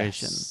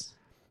situation.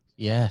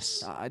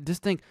 Yes. I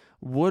just think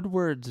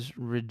Woodward's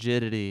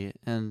rigidity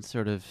and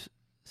sort of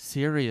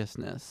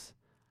seriousness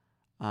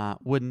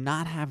would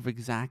not have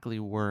exactly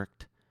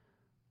worked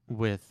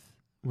with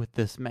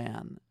this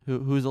man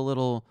who's a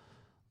little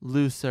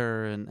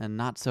looser and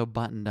not so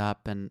buttoned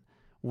up and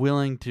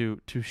willing to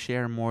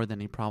share more than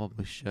he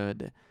probably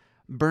should.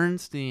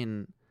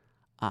 Bernstein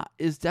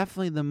is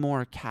definitely the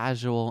more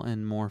casual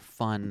and more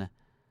fun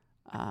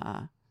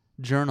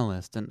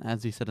journalist. And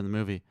as he said in the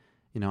movie,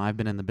 I've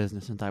been in the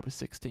business since I was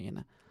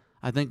 16.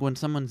 I think when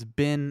someone's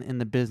been in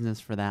the business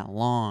for that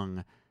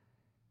long,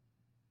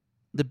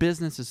 the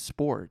business is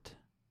sport.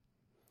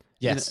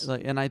 Yes.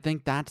 And I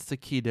think that's the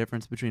key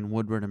difference between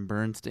Woodward and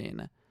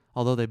Bernstein.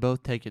 Although they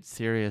both take it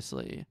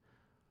seriously,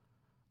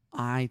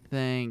 I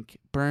think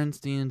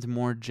Bernstein's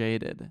more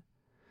jaded.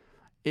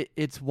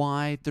 It's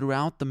why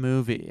throughout the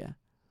movie,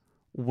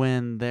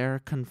 when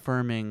they're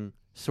confirming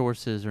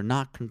sources or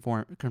not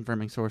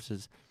confirming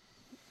sources,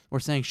 or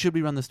saying, should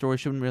we run the story,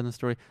 shouldn't we run the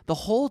story, the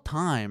whole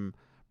time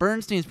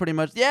Bernstein's pretty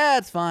much, yeah,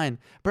 it's fine.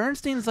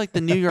 Bernstein's like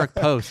the New York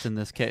Post in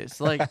this case.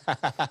 Like,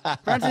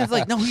 Bernstein's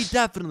like, no, we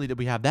definitely did.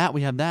 We have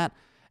that.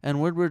 And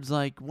Woodward's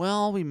like,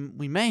 well, we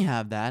may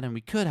have that, and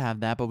we could have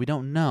that, but we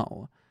don't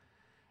know.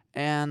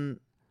 And,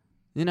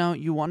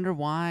 you wonder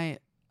why,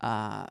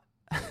 the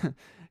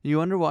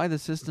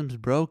system's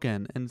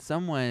broken. In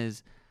some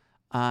ways,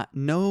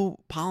 no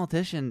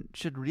politician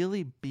should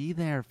really be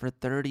there for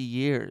 30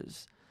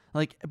 years.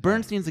 Like,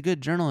 Bernstein's a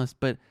good journalist,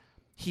 but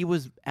he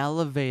was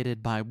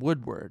elevated by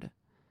Woodward.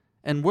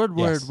 And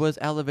Woodward was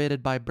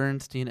elevated by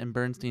Bernstein and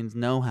Bernstein's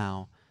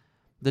know-how.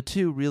 The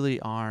two really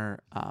are,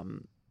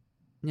 Simon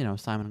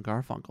and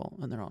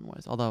Garfunkel in their own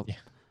ways. Although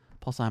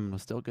Paul Simon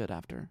was still good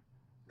after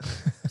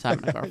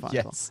Simon and Garfunkel.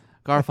 Yes.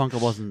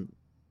 Garfunkel wasn't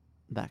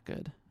that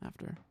good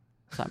after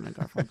Simon and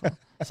Garfunkel.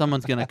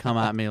 Someone's going to come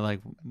at me like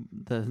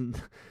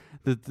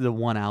the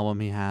one album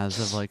he has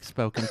of like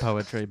spoken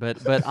poetry.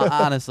 But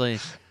honestly,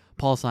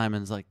 Paul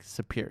Simon's like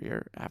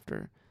superior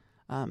after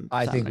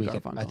I think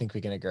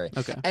we can agree.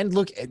 Okay. And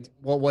look,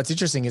 what's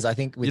interesting is I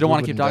think you don't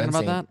want to keep talking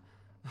about that.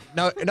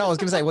 No. I was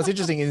going to say what's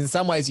interesting is in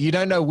some ways you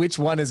don't know which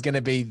one is going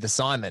to be the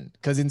Simon,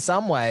 because in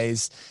some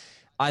ways,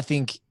 I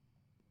think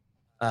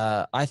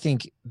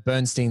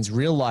Bernstein's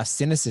real life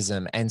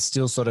cynicism and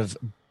still sort of.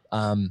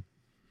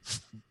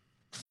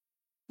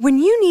 When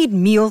you need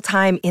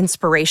mealtime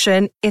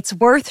inspiration, it's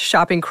worth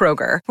shopping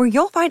Kroger, where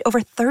you'll find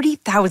over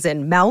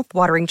 30,000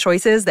 mouth-watering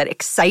choices that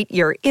excite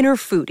your inner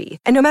foodie.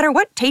 And no matter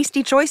what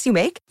tasty choice you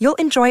make, you'll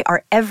enjoy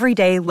our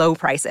everyday low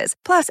prices,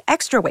 plus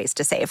extra ways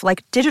to save,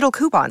 like digital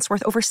coupons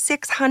worth over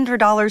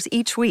 $600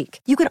 each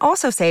week. You can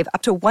also save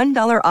up to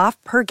 $1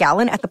 off per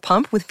gallon at the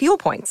pump with fuel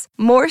points.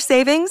 More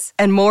savings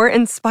and more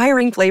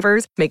inspiring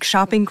flavors make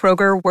shopping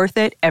Kroger worth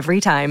it every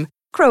time.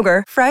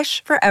 Kroger,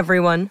 fresh for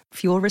everyone.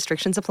 Fuel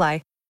restrictions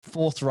apply.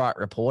 Forthright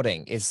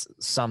reporting is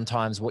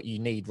sometimes what you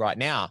need right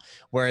now.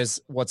 Whereas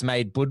what's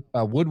made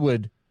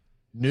Woodward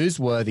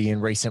newsworthy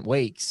in recent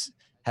weeks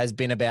has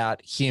been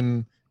about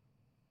him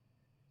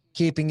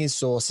keeping his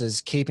sources,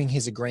 keeping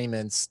his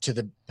agreements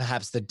to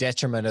perhaps the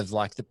detriment of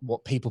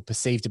what people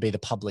perceive to be the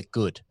public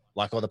good,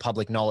 or the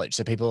public knowledge.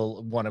 So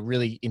people want to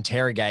really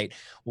interrogate,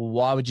 well,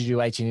 why would you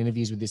do 18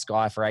 interviews with this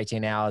guy for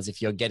 18 hours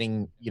if you're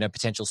getting,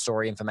 potential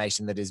story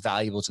information that is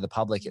valuable to the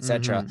public, et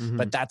cetera.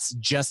 But that's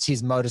just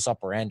his modus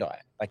operandi.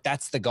 Like,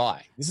 that's the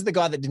guy. This is the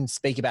guy that didn't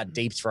speak about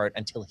Deep Throat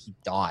until he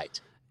died,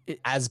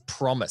 as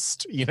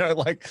promised,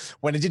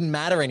 when it didn't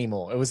matter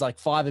anymore. It was like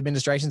 5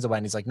 administrations away,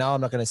 and he's like, no,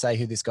 I'm not going to say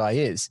who this guy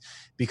is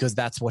because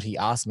that's what he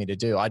asked me to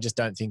do. I just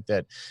don't think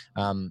that,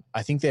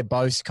 I think they've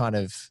both got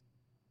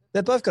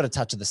a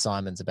touch of the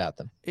Simons about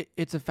them.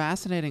 It's a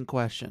fascinating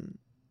question.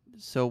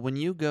 So when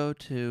you go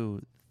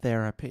to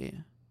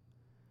therapy,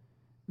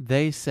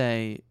 they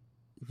say,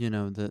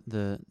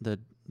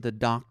 the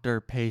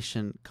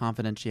doctor-patient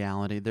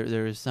confidentiality,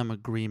 there is some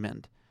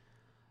agreement.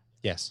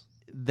 Yes.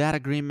 That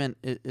agreement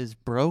is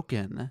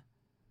broken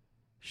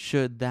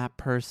should that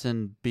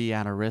person be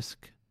at a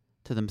risk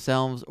to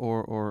themselves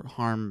or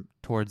harm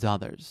towards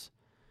others.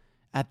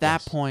 At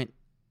that point,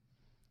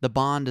 the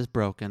bond is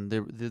broken.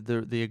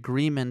 The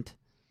agreement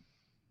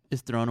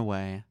is thrown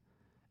away,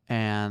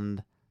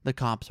 and the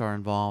cops are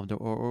involved,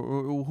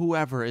 or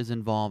whoever is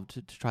involved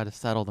to try to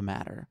settle the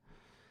matter.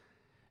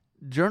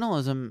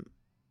 Journalism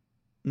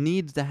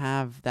needs to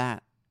have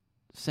that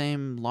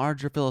same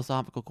larger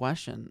philosophical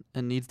question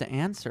and needs to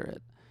answer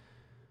it.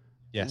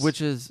 Yes.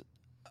 Which is,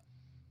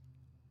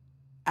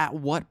 at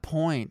what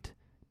point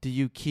do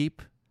you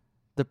keep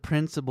the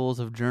principles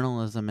of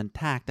journalism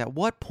intact? At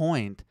what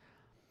point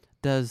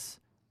does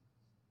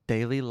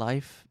daily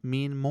life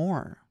mean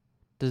more?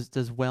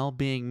 Does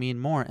well-being mean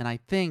more? And I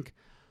think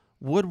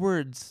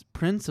Woodward's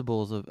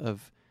principles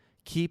of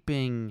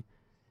keeping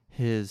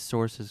his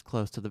sources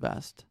close to the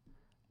vest,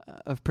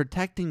 of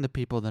protecting the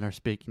people that are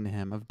speaking to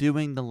him, of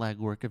doing the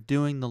legwork, of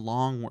doing the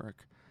long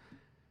work,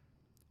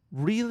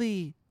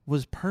 really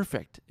was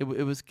perfect. It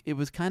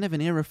was kind of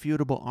an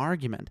irrefutable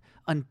argument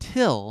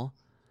until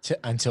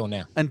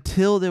now.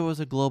 Until there was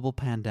a global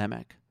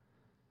pandemic.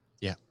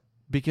 Yeah.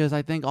 Because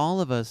I think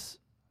all of us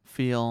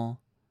feel,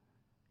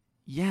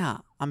 yeah,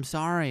 I'm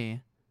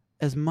sorry.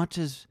 As much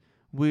as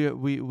we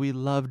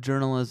love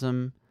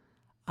journalism,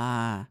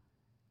 a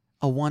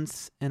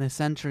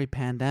once-in-a-century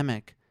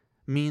pandemic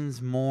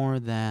means more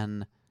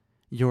than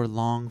your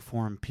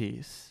long-form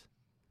piece.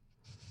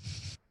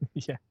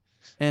 Yeah.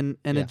 And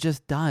it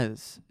just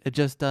does. It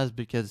just does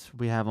because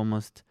we have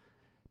almost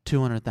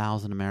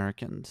 200,000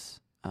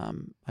 Americans.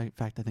 In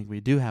fact, I think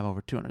we do have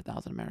over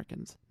 200,000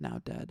 Americans now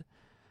dead.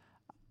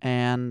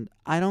 And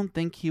I don't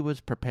think he was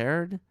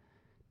prepared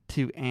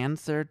to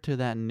answer to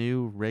that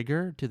new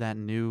rigor, to that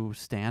new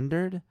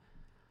standard.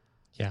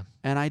 Yeah.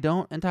 And I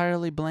don't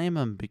entirely blame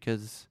him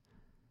because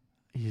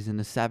he's in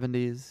his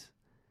 70s,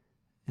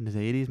 in his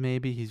 80s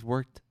maybe. He's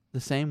worked the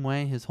same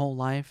way his whole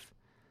life.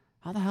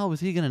 How the hell was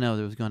he going to know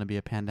there was going to be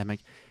a pandemic?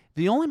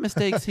 The only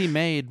mistakes he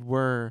made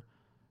were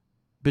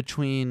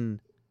between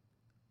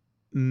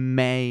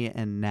May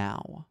and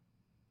now.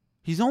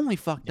 He's only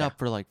fucked up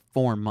for like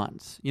 4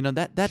 months.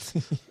 That's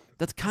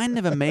That's kind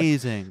of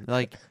amazing.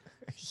 Like,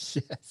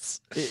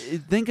 Yes.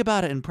 think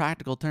about it in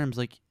practical terms.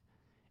 Like,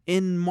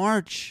 in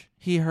March,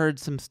 he heard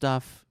some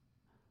stuff.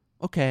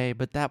 Okay,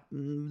 but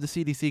the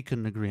CDC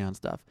couldn't agree on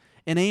stuff.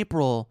 In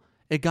April,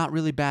 it got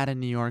really bad in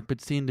New York,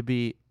 but seemed to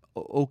be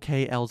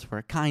okay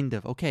elsewhere. Kind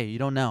of. Okay, you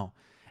don't know.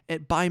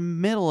 By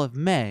middle of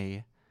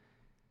May,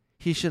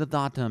 he should have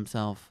thought to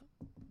himself,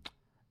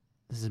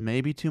 this is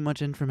maybe too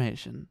much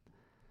information.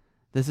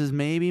 This is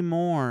maybe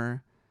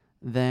more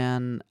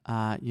than,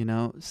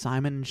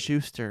 Simon &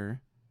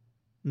 Schuster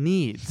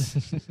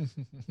needs.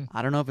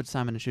 I don't know if it's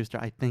Simon & Schuster.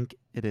 I think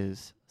it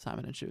is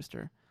Simon &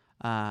 Schuster.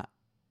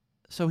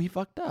 So he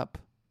fucked up.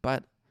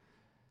 But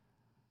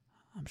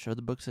I'm sure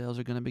the book sales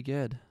are going to be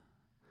good.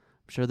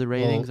 I'm sure the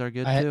ratings are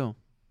good too.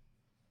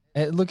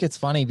 Look, it's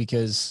funny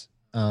because,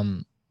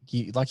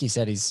 like you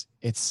said,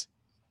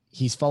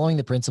 he's following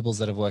the principles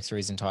that have worked through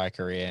his entire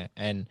career.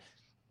 And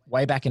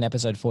way back in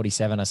episode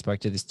 47, I spoke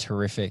to this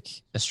terrific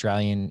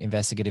Australian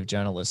investigative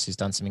journalist who's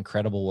done some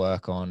incredible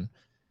work on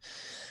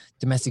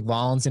domestic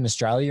violence in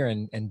Australia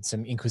and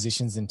some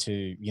inquisitions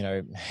into,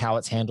 how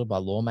it's handled by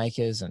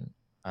lawmakers, and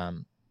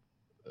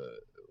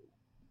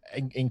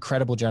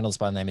incredible journalist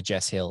by the name of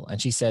Jess Hill.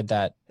 And she said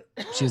that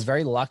she was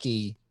very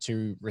lucky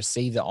to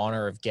receive the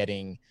honor of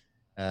getting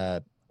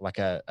like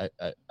a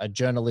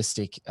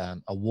journalistic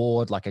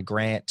award, like a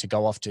grant, to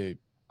go off to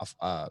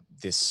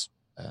this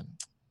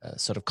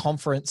sort of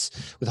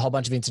conference with a whole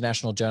bunch of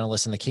international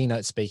journalists, and the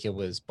keynote speaker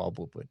was Bob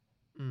Woodward.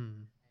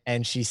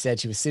 And she said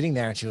she was sitting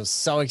there and she was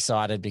so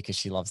excited because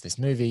she loves this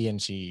movie,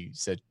 and she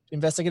said,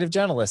 investigative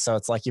journalist, so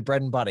it's like your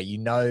bread and butter. You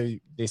know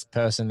this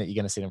person that you're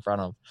going to sit in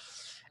front of.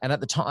 And at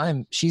the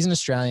time, she's an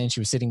Australian. She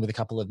was sitting with a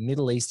couple of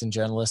Middle Eastern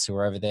journalists who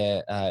were over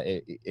there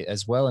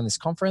as well in this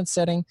conference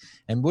setting.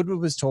 And Woodward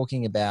was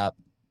talking about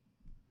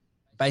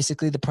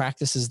basically the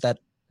practices that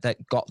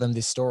got them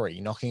this story,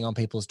 knocking on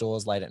people's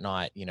doors late at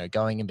night,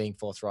 going and being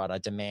forthright. I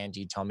demand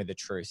you tell me the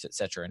truth,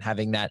 etc., and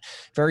having that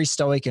very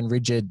stoic and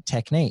rigid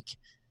technique.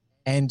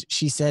 And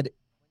she said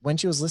when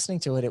she was listening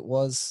to it, it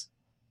was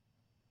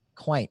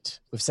quaint.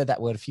 We've said that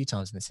word a few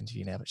times in this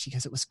interview now, but she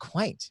goes, it was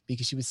quaint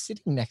because she was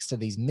sitting next to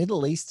these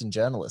Middle Eastern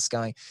journalists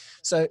going,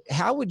 so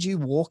how would you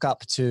walk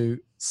up to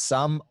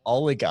some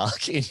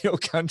oligarch in your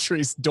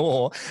country's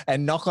door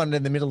and knock on it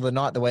in the middle of the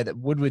night the way that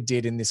Woodward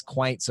did in this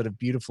quaint sort of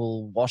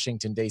beautiful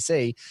Washington,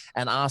 D.C.,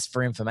 and ask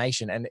for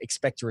information and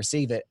expect to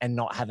receive it and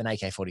not have an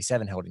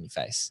AK-47 held in your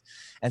face?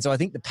 And so I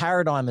think the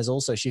paradigm has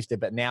also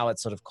shifted, but now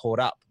it's sort of caught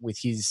up with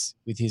his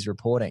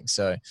reporting.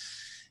 So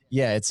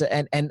yeah,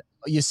 and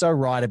you're so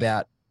right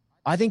about,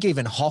 I think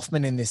even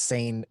Hoffman in this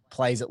scene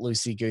plays it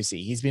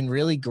loosey-goosey. He's been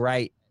really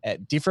great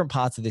at different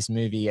parts of this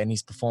movie and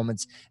his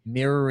performance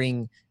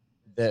mirroring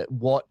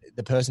what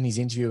the person he's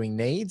interviewing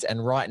needs.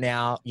 And right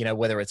now,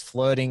 whether it's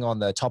flirting on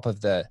the top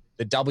of the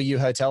W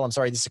Hotel, I'm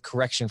sorry, this is a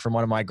correction from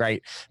one of my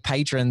great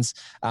patrons,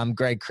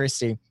 Greg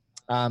Christie.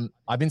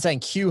 I've been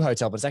saying Q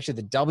Hotel, but it's actually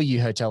the W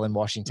Hotel in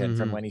Washington,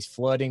 from when he's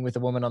flirting with the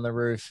woman on the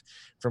roof,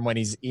 from when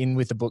he's in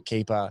with the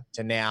bookkeeper,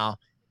 to now.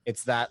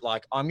 It's that,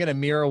 like, I'm going to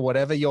mirror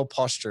whatever your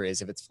posture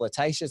is. If it's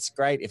flirtatious,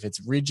 great. If it's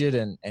rigid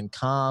and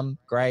calm,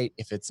 great.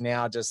 If it's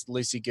now just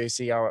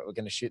loosey-goosey, all right, we're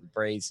going to shoot the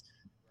breeze,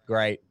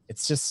 great.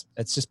 It's just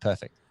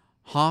perfect.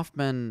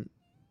 Hoffman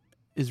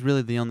is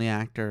really the only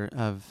actor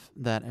of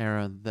that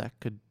era that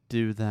could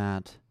do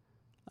that.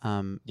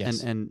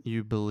 Yes. And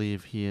you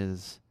believe he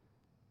is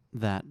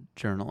that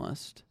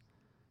journalist.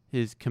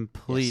 His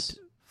complete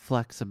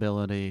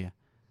flexibility.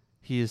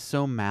 He is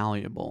so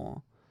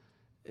malleable.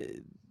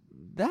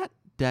 That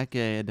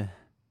decade,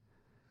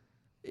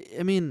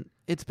 I mean,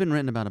 it's been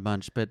written about a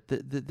bunch, but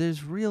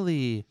there's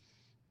really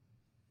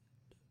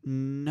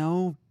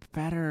no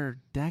better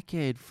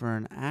decade for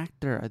an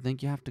actor. I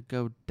think you have to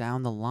go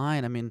down the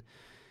line. I mean,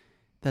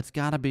 that's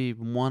got to be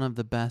one of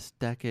the best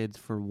decades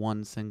for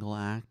one single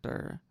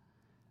actor.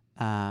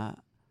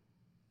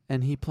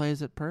 And he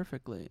plays it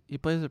perfectly.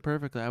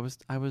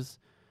 I was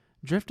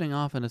drifting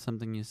off into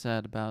something you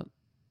said about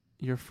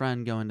your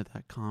friend going to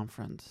that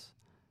conference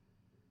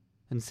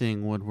and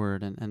seeing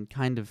Woodward and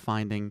kind of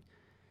finding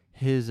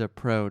his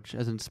approach,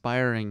 as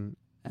inspiring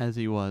as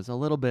he was, a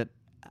little bit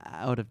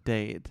out of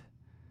date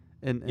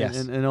and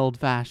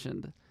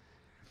old-fashioned.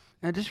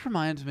 And it just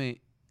reminds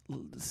me,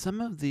 some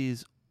of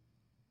these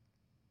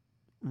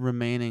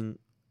remaining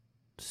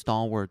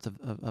stalwarts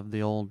of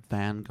the old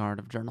vanguard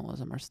of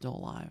journalism are still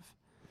alive.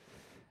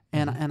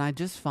 And I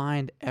just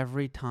find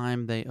every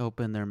time they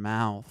open their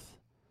mouth,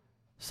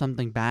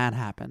 something bad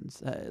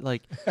happens. I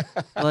think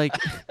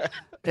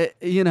it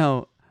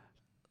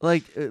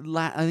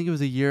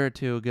was a year or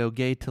two ago,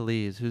 Gay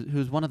Talese,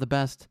 who's one of the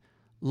best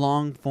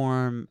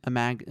long-form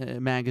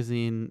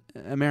magazine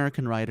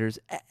American writers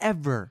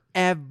ever.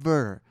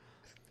 Yes.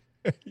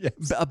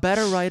 A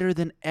better writer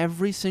than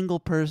every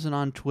single person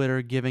on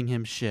Twitter giving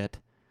him shit.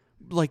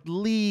 Like,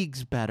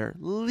 leagues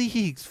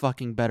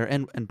fucking better.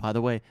 And by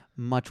the way,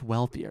 much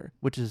wealthier,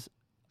 which is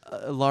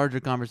a larger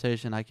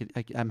conversation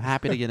I'm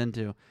happy to get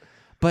into.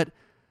 But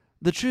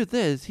the truth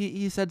is,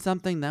 he said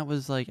something that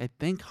was, like, I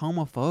think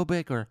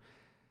homophobic or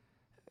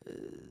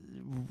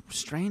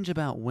strange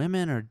about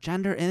women or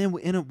gender, and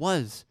it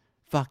was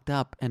fucked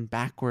up and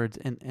backwards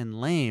and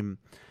lame.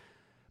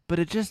 But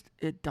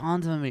it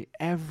dawns on me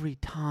every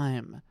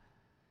time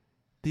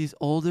these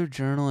older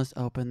journalists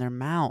open their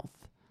mouth.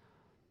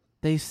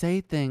 They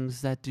say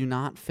things that do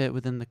not fit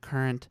within the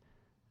current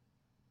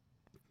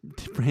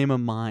frame of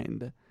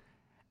mind.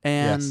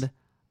 And,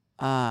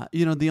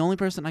 the only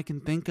person I can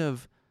think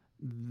of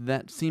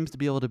that seems to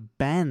be able to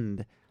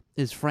bend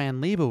is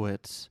Fran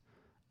Lebowitz,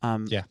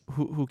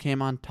 who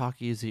came on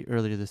Talk Easy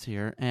earlier this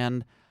year.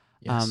 And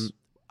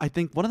I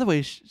think one of the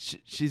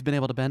ways she's been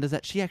able to bend is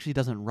that she actually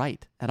doesn't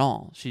write at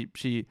all.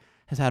 She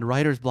has had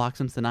writer's block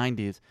since the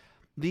 90s.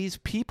 These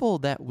people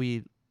that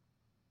we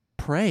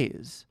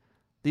praise,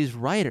 these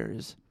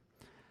writers,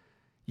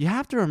 you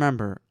have to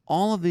remember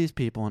all of these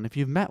people, and if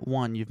you've met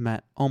one, you've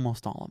met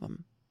almost all of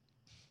them.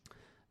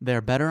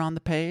 They're better on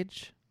the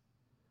page.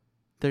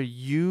 They're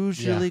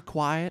usually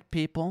quiet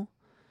people.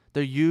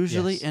 They're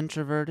usually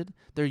introverted.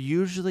 They're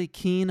usually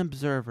keen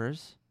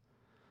observers.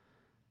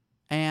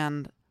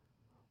 And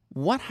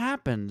what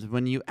happens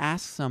when you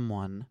ask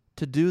someone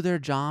to do their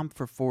job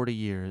for 40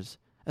 years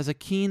as a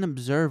keen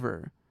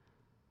observer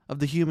of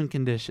the human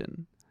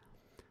condition?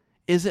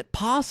 Is it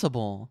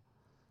possible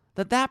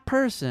that that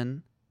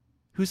person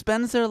who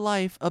spends their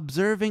life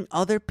observing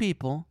other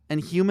people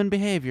and human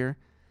behavior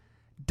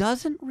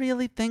doesn't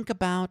really think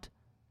about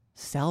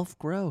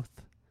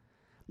self-growth,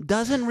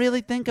 doesn't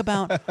really think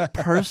about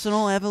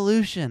personal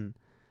evolution?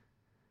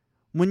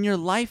 When your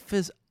life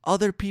is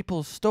other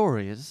people's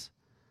stories,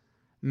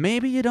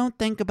 maybe you don't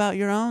think about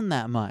your own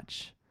that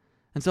much.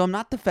 And so I'm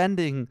not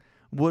defending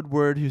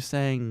Woodward, who's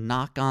saying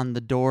knock on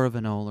the door of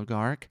an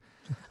oligarch.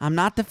 I'm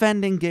not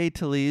defending Gay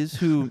Talese,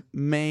 who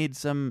made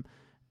some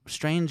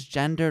strange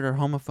gendered or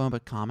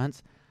homophobic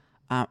comments.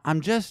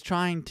 I'm just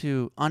trying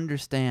to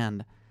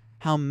understand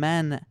how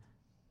men,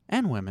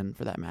 and women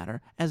for that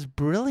matter, as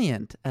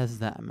brilliant as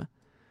them,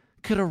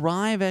 could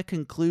arrive at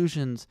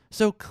conclusions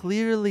so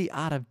clearly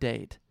out of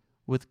date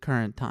with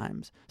current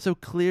times, so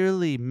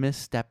clearly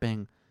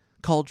misstepping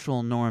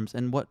cultural norms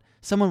and what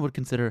someone would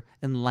consider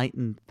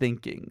enlightened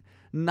thinking.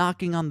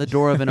 Knocking on the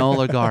door of an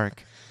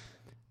oligarch,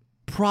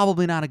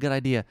 probably not a good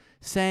idea.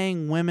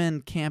 Saying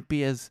women can't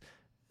be as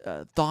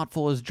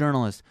thoughtful as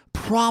journalists,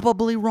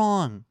 probably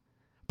wrong.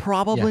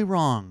 Probably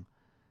wrong.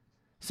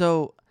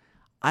 So,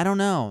 I don't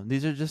know.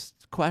 These are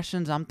just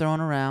questions I'm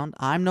throwing around.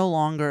 I'm no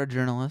longer a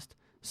journalist,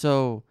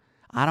 so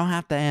I don't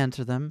have to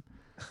answer them.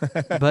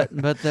 but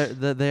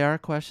they are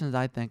questions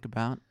I think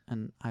about,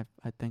 and I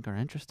think are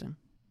interesting.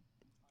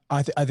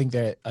 I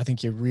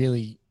think you're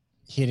really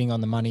hitting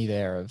on the money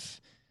there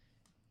of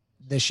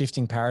the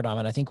shifting paradigm.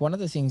 And I think one of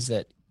the things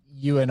that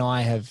you and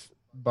I have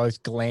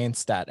both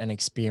glanced at and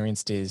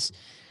experienced is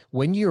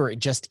when you're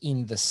just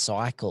in the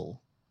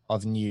cycle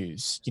of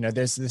news,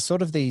 there's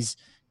sort of these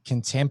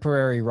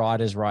contemporary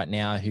writers right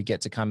now who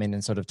get to come in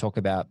and sort of talk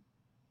about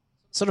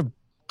sort of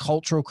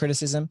cultural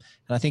criticism.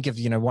 And I think of,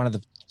 one of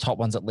the top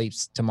ones that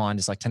leaps to mind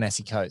is like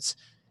Ta-Nehisi Coates.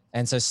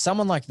 And so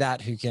someone like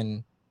that who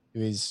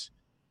is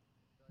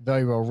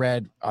very well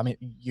read. I mean,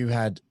 you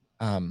had,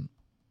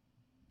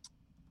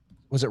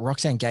 was it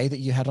Roxane Gay that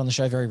you had on the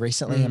show very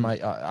recently?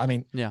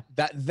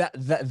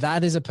 That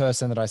is a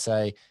person that I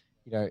say,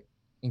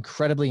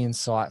 incredibly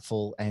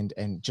insightful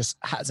and just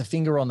has a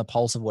finger on the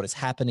pulse of what is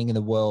happening in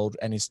the world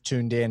and is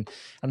tuned in.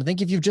 And I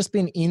think if you've just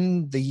been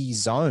in the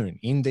zone,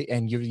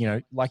 and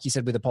you like you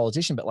said with a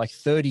politician, but like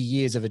 30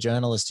 years of a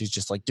journalist who's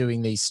just like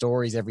doing these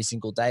stories every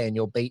single day, and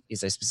your beat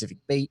is a specific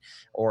beat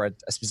or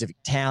a specific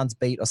town's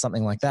beat or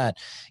something like that,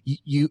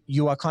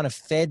 you are kind of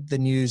fed the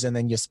news and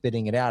then you're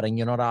spitting it out, and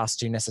you're not asked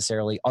to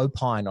necessarily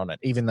opine on it,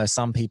 even though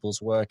some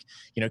people's work,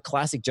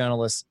 classic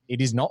journalists,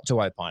 it is not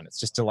to opine. It's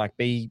just to like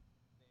be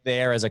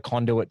there as a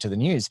conduit to the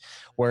news.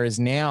 Whereas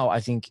now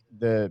I think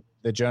the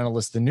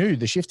journalists,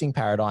 the shifting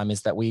paradigm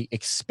is that we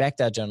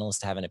expect our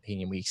journalists to have an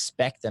opinion. We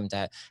expect them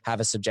to have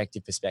a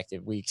subjective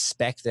perspective. We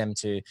expect them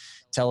to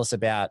tell us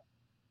about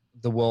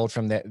the world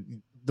from the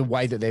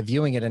way that they're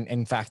viewing it. And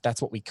in fact, that's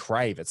what we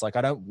crave. It's like,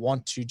 I don't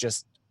want to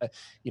just,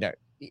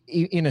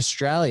 in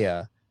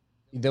Australia,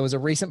 there was a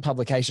recent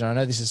publication. I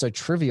know this is so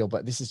trivial,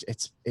 but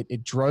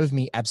it drove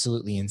me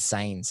absolutely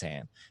insane,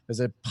 Sam.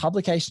 There's a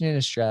publication in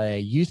Australia, a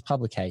youth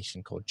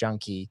publication called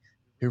Junkie,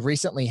 who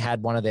recently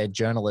had one of their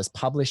journalists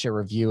publish a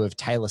review of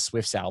Taylor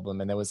Swift's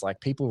album. And there was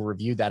like people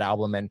reviewed that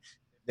album and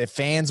their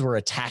fans were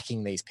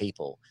attacking these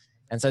people.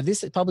 And so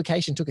this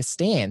publication took a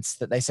stance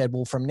that they said,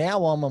 well, from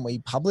now on, when we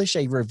publish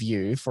a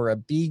review for a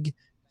big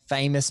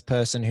famous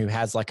person who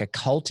has like a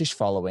cultish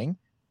following,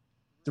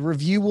 the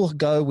review will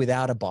go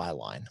without a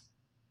byline.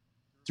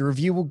 The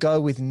review will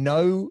go with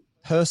no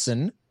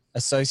person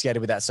associated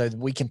with that so that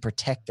we can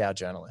protect our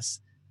journalists.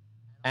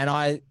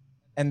 And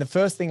the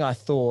first thing I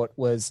thought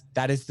was,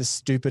 that is the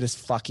stupidest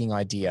fucking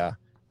idea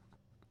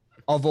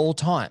of all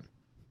time.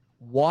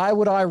 Why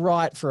would I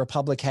write for a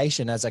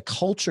publication as a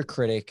culture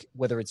critic,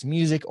 whether it's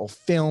music or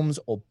films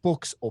or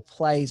books or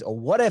plays or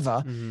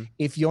whatever,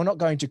 if you're not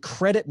going to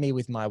credit me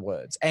with my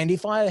words? And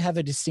if I have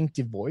a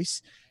distinctive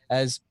voice,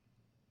 as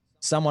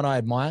someone I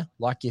admire,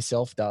 like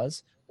yourself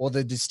does, or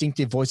the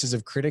distinctive voices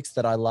of critics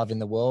that I love in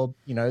the world,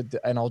 you know,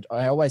 and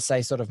I always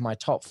say sort of my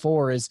top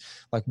 4 is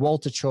like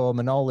Walter Chaw,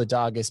 Manohla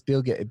Dargis,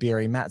 Birgit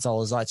Iberi, Matt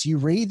Zoller-Seitz. You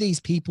read these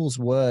people's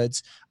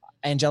words,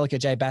 Angelica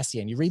J.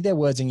 Bastian, you read their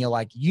words and you're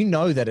like, you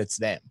know that it's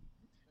them.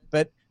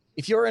 But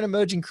if you're an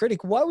emerging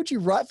critic, why would you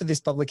write for this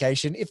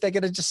publication if they're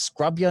going to just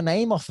scrub your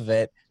name off of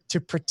it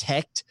to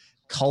protect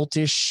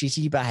cultish,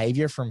 shitty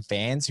behavior from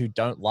fans who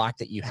don't like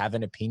that you have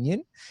an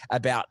opinion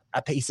about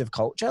a piece of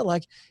culture?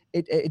 Like,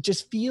 it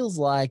just feels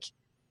like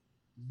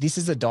this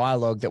is a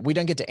dialogue that we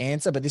don't get to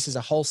answer, but this is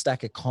a whole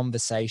stack of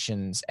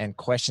conversations and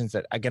questions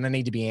that are going to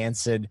need to be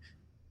answered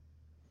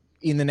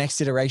in the next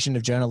iteration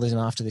of journalism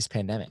after this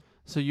pandemic.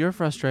 So your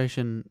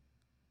frustration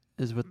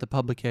is with the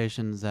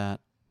publications that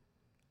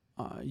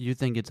you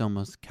think it's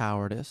almost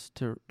cowardice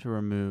to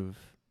remove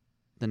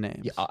the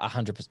names. Yeah,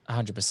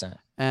 100%.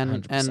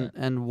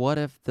 And what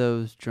if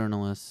those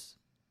journalists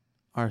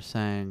are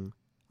saying,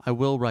 I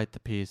will write the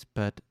piece,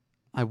 but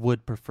I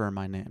would prefer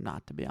my name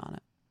not to be on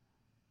it?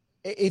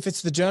 If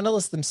it's the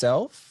journalists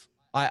themselves,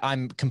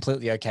 I'm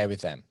completely okay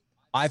with them.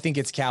 I think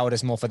it's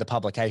cowardice more for the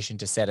publication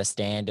to set a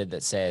standard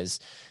that says,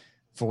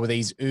 for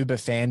these Uber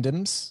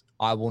fandoms,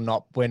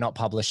 we're not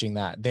publishing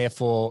that.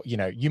 Therefore, you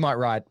know, you might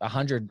write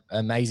 100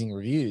 amazing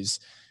reviews,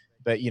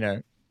 but, you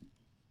know,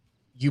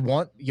 you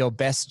want your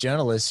best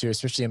journalists, who are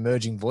especially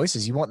emerging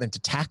voices, you want them to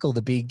tackle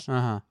the big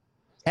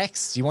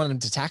texts. You want them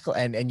to tackle,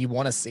 and you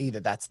want to see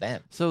that that's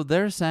them. So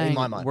they're saying,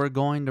 we're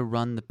going to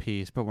run the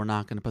piece, but we're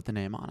not going to put the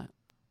name on it.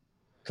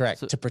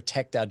 Correct. To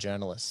protect our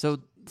journalists.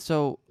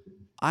 So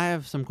I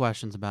have some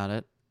questions about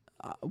it.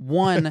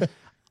 One,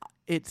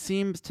 it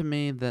seems to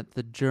me that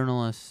the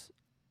journalists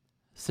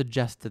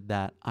suggested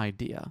that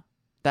idea.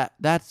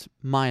 That's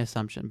my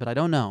assumption, but I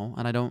don't know,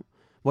 and I don't.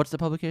 What's the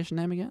publication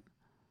name again?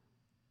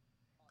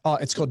 Oh,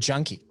 it's called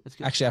Junkie.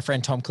 Actually, our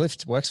friend Tom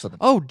Clift works for them.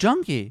 Oh,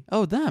 Junkie.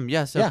 Oh, them.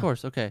 Yes, of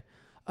course. Okay.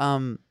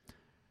 So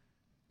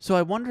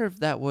I wonder if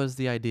that was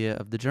the idea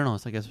of the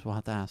journalist. I guess we'll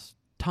have to ask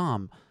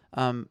Tom.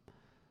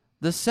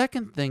 The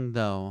second thing,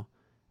 though,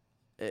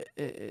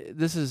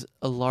 this is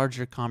a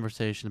larger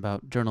conversation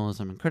about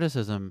journalism and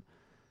criticism,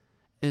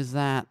 is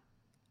that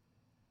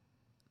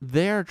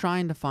they're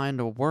trying to find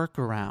a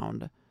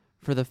workaround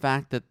for the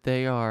fact that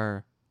they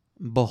are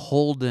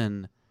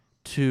beholden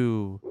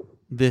to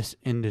this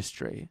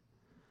industry,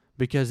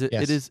 because it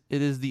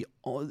is the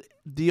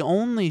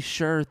only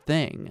sure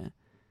thing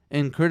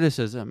in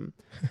criticism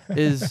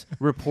is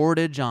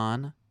reportage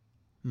on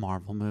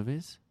Marvel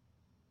movies,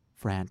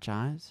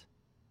 franchise,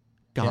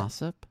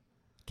 gossip,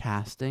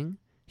 casting,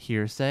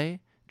 hearsay,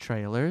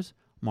 trailers,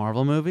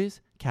 Marvel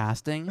movies,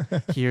 casting,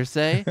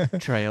 hearsay,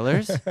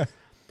 trailers.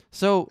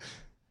 So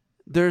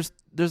there's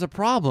a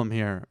problem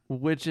here,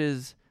 which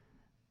is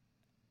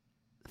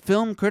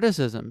film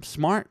criticism.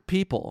 Smart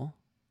people,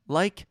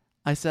 like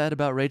I said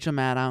about Rachel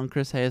Maddow and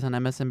Chris Hayes on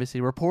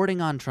MSNBC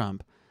reporting on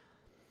Trump,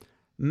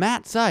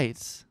 Matt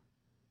Seitz,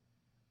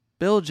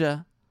 Bilge,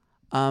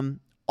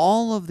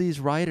 all of these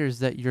writers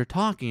that you're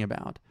talking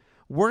about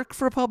work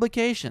for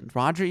publications,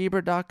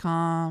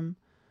 RogerEbert.com,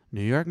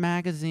 New York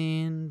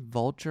Magazine,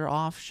 Vulture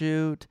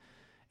Offshoot,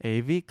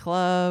 AV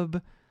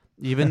Club,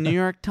 even New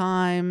York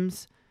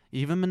Times,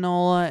 even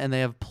Manohla, and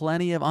they have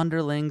plenty of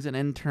underlings and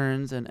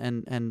interns and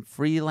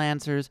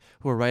freelancers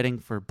who are writing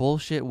for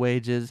bullshit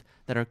wages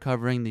that are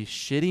covering these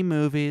shitty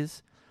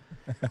movies.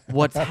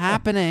 What's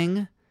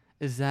happening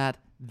is that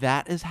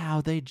is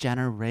how they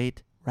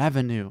generate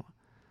revenue.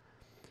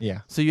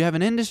 Yeah. So you have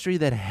an industry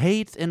that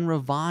hates and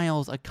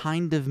reviles a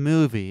kind of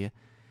movie,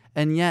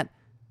 and yet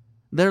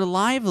their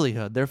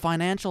livelihood, their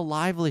financial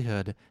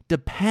livelihood,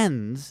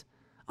 depends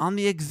on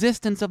the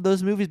existence of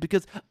those movies,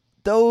 because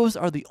those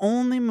are the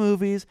only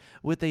movies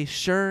with a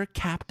sure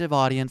captive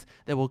audience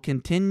that will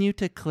continue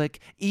to click,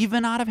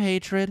 even out of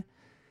hatred,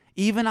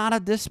 even out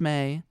of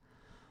dismay.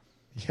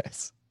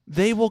 Yes.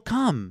 They will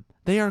come.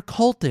 They are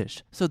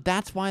cultish. So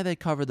that's why they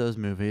cover those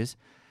movies,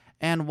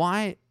 and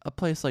why a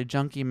place like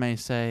Junkie may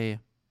say,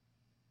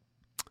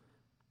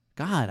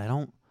 God, I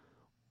don't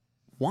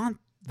want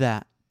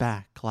that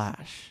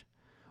backlash.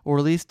 Or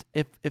at least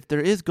if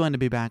there is going to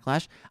be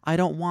backlash, I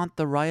don't want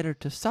the writer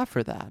to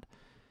suffer that.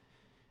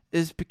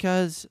 Is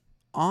because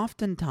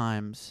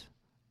oftentimes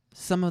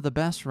some of the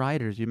best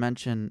writers, you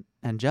mentioned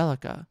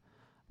Angelica,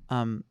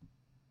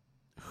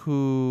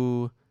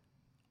 who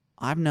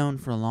I've known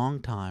for a long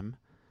time,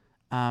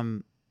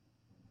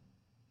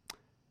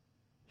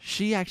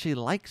 she actually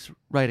likes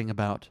writing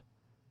about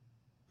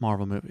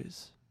Marvel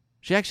movies.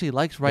 She actually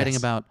likes writing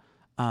about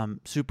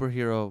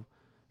superhero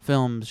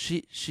films.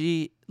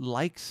 She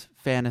likes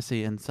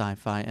fantasy and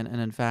sci-fi, and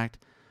in fact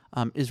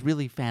is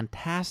really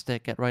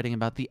fantastic at writing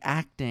about the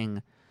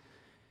acting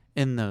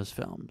in those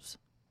films.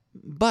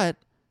 But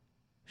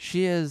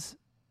she is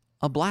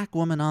a black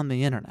woman on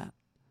the internet.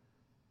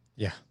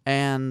 Yeah.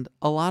 And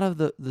a lot of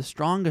the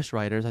strongest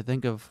writers, I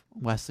think of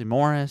Wesley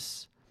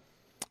Morris,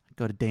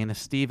 go to Dana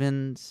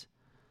Stevens.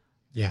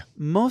 Yeah.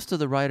 Most of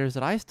the writers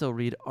that I still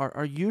read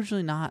are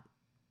usually not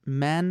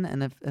men,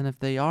 and if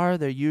they are,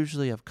 they're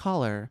usually of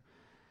color.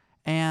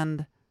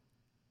 And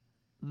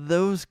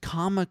those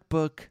comic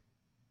book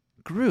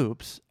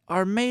groups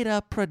are made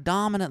up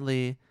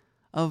predominantly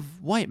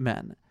of white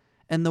men.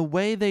 And the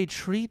way they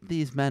treat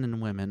these men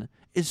and women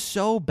is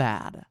so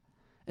bad,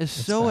 is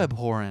so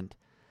abhorrent,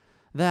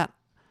 that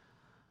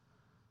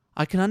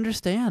I can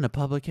understand a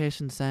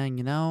publication saying,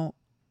 you know,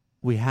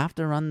 we have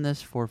to run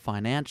this for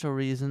financial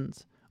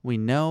reasons. We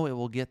know it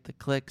will get the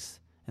clicks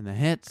and the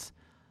hits.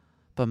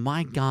 But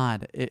my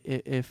God,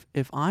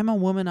 if I'm a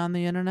woman on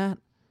the internet,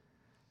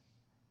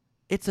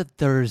 it's a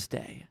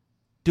Thursday.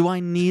 Do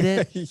I need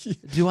it?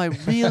 Do I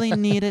really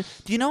need it?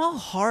 Do you know how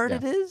hard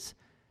it is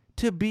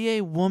to be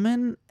a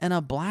woman and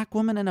a black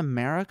woman in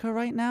America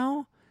right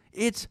now?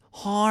 It's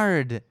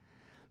hard.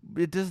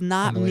 It does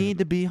not need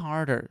to be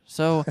harder.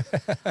 So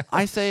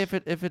I say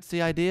if it's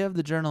the idea of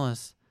the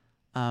journalists,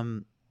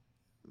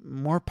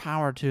 more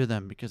power to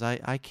them, because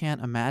I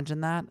can't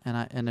imagine that,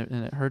 and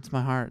it hurts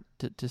my heart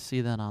to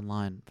see that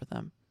online for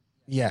them.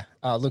 Yeah.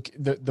 Look,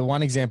 the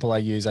one example I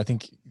use, I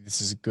think this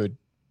is good.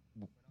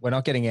 We're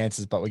not getting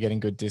answers, but we're getting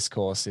good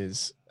discourse,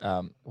 is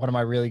one of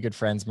my really good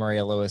friends,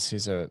 Maria Lewis,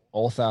 who's an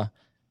author,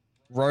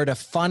 wrote a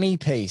funny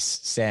piece,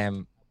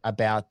 Sam,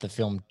 about the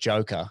film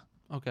Joker.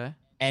 Okay.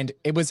 And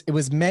it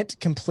was meant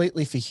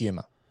completely for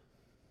humor.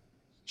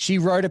 She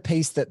wrote a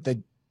piece that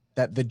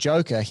the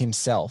Joker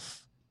himself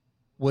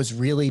was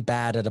really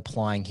bad at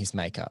applying his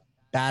makeup,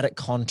 bad at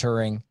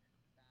contouring,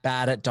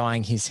 bad at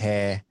dyeing his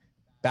hair,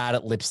 bad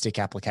at lipstick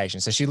application.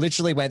 So she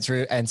literally went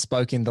through and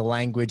spoke in the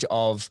language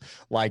of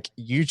like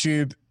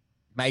YouTube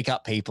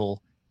makeup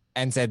people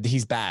and said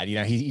he's bad. You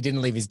know, he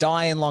didn't leave his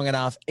dye in long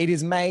enough. It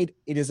is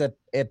a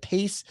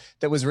piece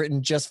that was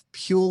written just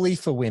purely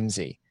for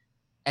whimsy.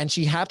 And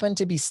she happened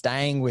to be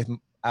staying with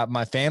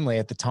my family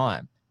at the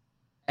time.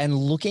 And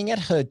looking at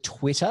her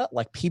Twitter,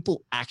 like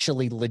people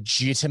actually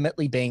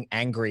legitimately being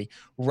angry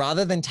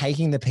rather than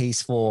taking the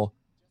piece for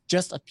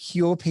just a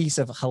pure piece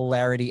of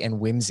hilarity and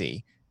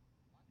whimsy.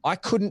 I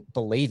couldn't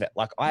believe it.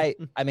 Like I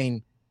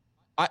mean,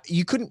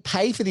 you couldn't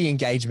pay for the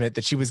engagement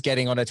that she was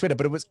getting on her Twitter,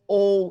 but it was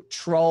all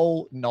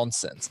troll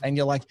nonsense. And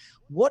you're like,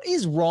 what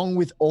is wrong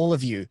with all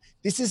of you?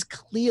 This is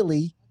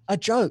clearly a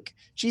joke.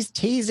 She's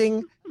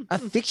teasing a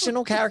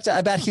fictional character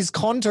about his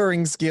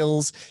contouring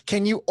skills.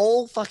 Can you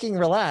all fucking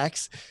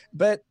relax?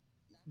 But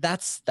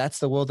that's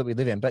the world that we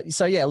live in. But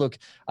so, yeah, look,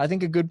 I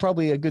think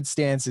probably a good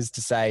stance is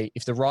to say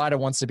if the writer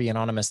wants to be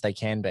anonymous, they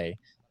can be.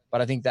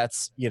 But I think that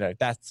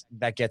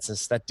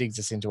digs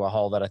us into a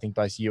hole that I think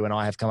both you and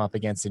I have come up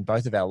against in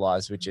both of our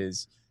lives, which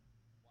is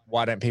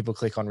why don't people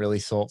click on really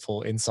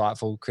thoughtful,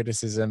 insightful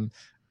criticism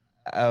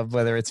of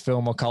whether it's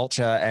film or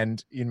culture?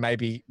 And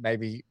maybe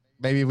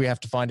we have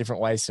to find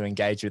different ways to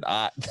engage with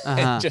art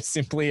than just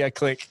simply a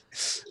click.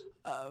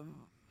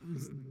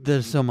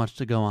 There's so much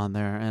to go on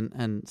there,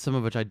 and some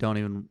of which I don't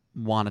even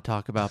want to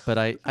talk about. But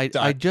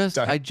I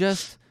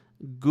just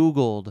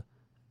Googled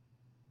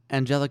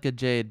Angelica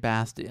Jade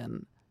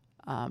Bastian.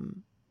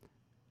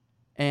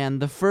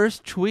 And the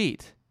first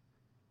tweet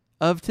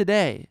of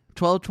today,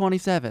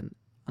 12/27,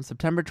 on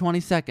September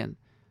 22nd,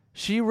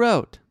 she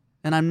wrote,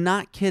 and I'm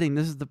not kidding,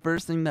 this is the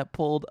first thing that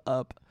pulled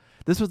up.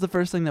 This was the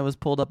first thing that was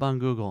pulled up on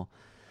Google.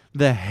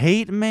 The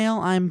hate mail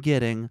I'm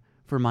getting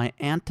for my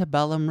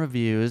Antebellum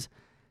reviews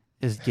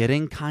is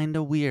getting kind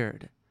of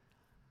weird.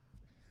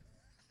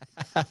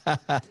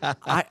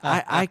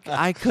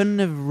 I couldn't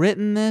have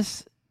written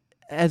this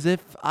as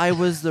if I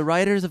was the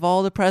writers of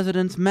All the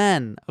President's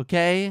Men,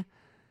 okay?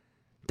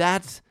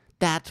 That's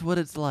what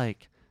it's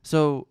like.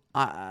 So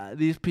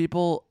these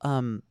people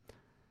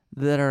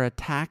that are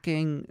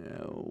attacking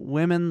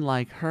women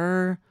like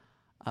her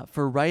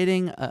for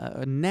writing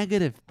a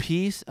negative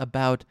piece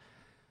about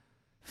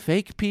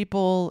fake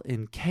people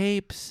in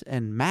capes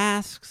and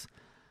masks,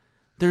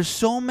 there's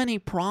so many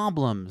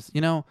problems.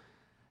 You know,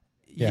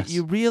 yes.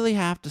 You really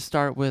have to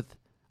start with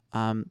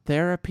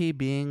therapy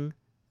being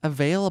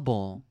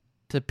available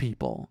to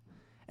people,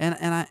 and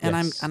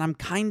I'm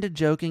kind of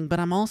joking, but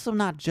I'm also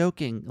not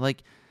joking.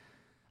 Like,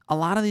 a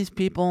lot of these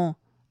people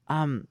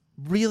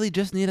really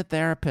just need a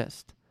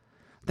therapist.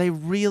 They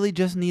really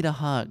just need a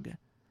hug.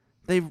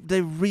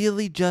 They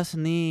really just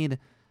need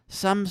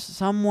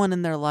someone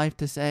in their life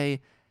to say,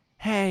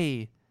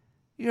 "Hey,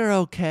 you're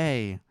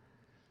okay."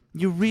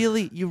 You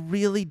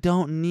really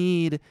don't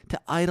need to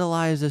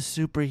idolize a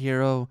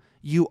superhero.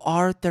 You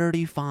are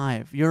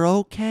 35. You're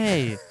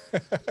okay.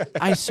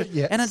 Yes.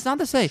 And it's not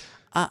to say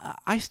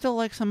I still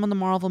like some of the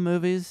Marvel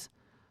movies.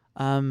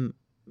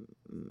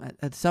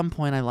 At some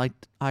point, I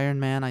liked Iron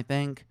Man, I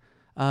think.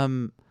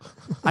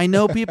 I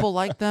know people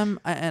like them,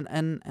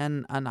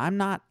 and I'm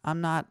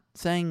not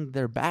saying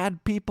they're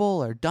bad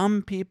people or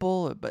dumb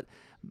people, but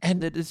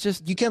it's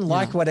just you can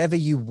like whatever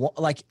you want.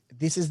 Like,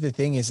 this is the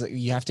thing, is that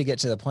you have to get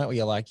to the point where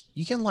you're like,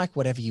 you can like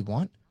whatever you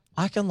want.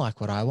 I can like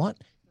what I want.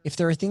 If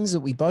there are things that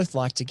we both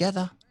like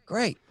together,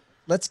 great.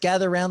 Let's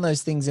gather around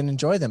those things and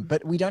enjoy them.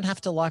 But we don't have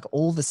to like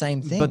all the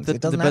same things.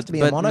 It doesn't have to be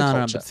a monoculture.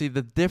 No, but see,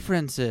 the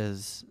difference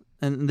is,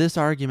 and this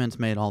argument's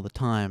made all the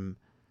time,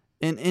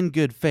 in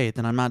good faith,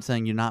 and I'm not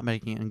saying you're not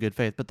making it in good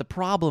faith, but the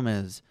problem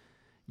is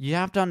you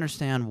have to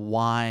understand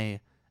why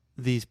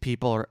these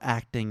people are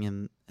acting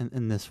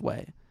in this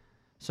way.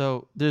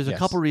 So there's a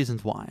couple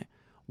reasons why.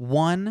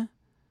 One,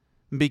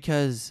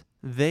 because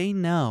they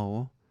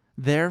know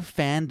their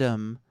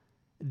fandom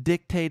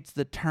dictates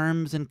the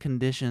terms and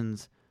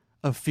conditions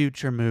of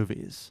future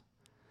movies.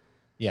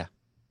 Yeah.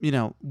 You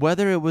know,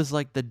 whether it was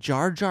like the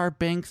Jar Jar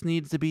Binks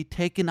needs to be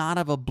taken out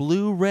of a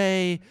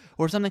Blu-ray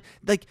or something.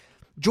 Like,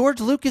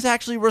 George Lucas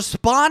actually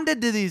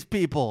responded to these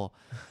people.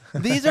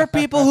 These are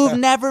people who've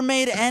never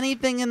made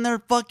anything in their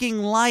fucking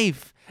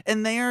life,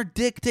 and they are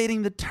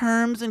dictating the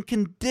terms and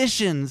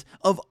conditions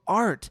of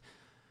art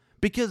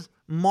because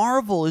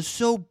Marvel is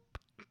so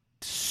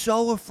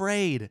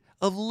afraid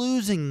of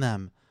losing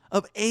them,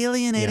 of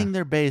alienating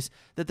their base,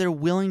 that they're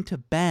willing to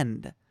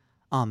bend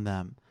on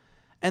them.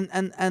 And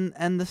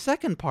the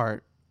second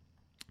part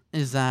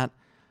is that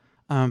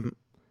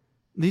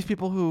these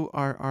people who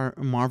are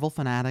Marvel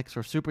fanatics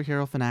or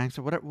superhero fanatics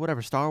or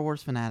whatever Star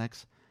Wars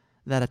fanatics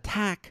that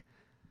attack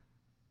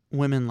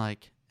women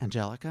like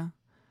Angelica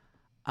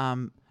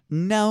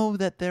know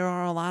that there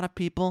are a lot of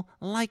people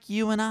like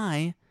you and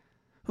I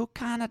who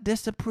kind of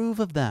disapprove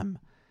of them.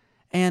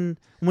 And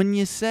when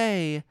you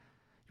say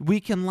we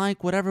can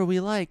like whatever we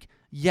like,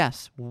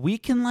 yes, we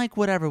can like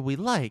whatever we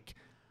like,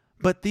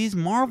 but these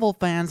Marvel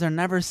fans are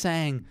never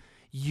saying,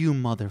 you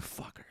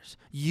motherfuckers,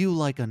 you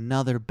like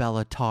another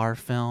Bellatar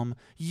film,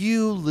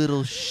 you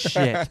little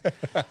shit.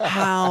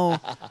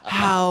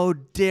 How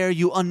dare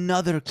you,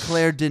 another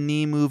Claire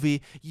Denis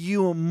movie,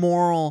 you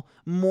amoral,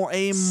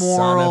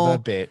 Son of a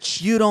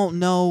bitch. You don't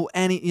know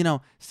any,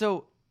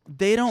 so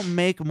they don't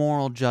make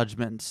moral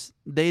judgments.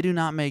 They do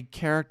not make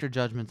character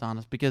judgments on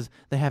us because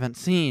they haven't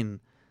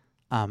seen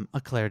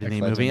a Claire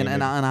Denis movie.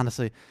 And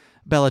honestly,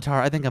 Bellatar,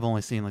 I think I've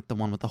only seen like the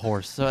one with the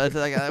horse, so it's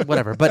like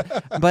whatever. But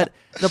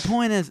the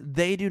point is,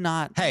 they do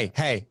not.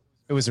 Hey,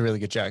 it was a really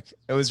good joke.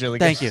 It was really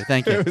good. Thank you.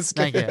 Thank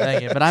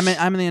you. But I'm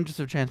in the interest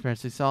of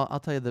transparency, so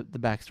I'll tell you the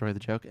backstory of the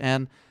joke.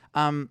 And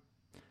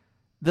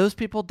those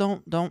people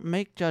don't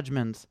make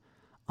judgments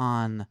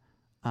on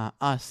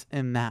us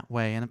in that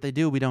way, and if they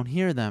do, we don't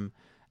hear them.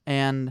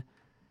 And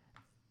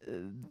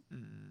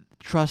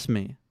trust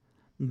me,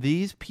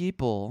 these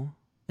people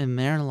in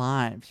their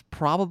lives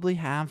probably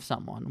have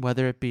someone,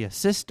 whether it be a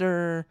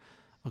sister,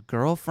 a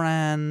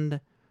girlfriend,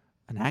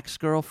 an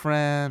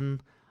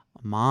ex-girlfriend,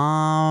 a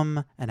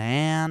mom, an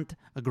aunt,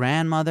 a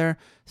grandmother,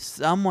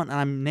 someone, and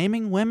I'm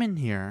naming women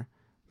here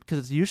because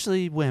it's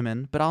usually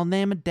women, but I'll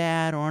name a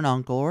dad or an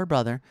uncle or a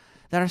brother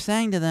that are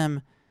saying to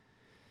them,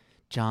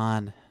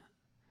 John,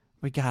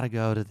 we got to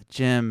go to the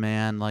gym,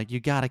 man. Like, you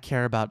got to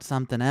care about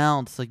something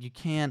else. Like, you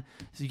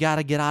got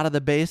to get out of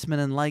the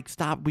basement and, like,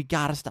 stop. We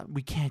got to stop.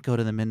 We can't go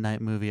to the midnight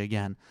movie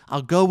again.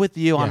 I'll go with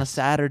you on a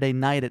Saturday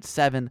night at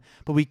 7,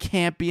 but we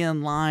can't be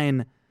in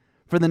line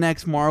for the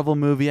next Marvel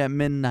movie at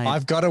midnight.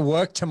 I've got to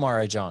work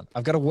tomorrow, John.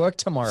 I've got to work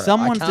tomorrow.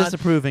 Someone's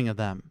disapproving of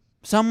them.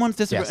 Someone's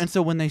disapproving. Yes. And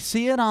so when they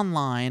see it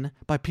online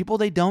by people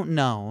they don't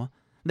know,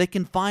 they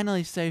can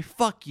finally say,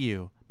 fuck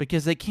you.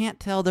 Because they can't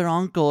tell their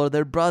uncle or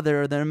their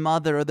brother or their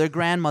mother or their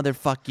grandmother,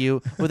 fuck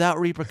you, without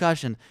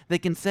repercussion. They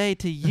can say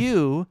to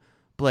you,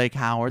 Blake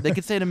Howard, they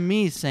can say to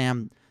me,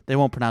 Sam, they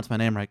won't pronounce my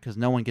name right because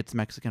no one gets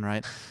Mexican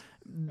right,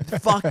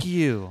 fuck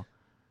you.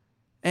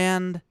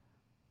 And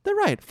they're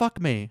right, fuck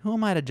me. Who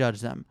am I to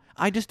judge them?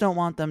 I just don't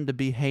want them to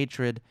be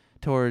hatred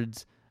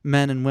towards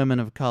men and women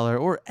of color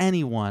or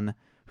anyone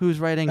who's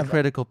writing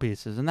critical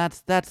pieces. And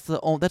that's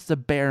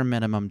the bare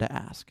minimum to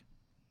ask.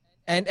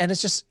 And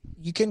it's just,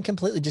 you can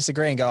completely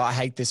disagree and go, I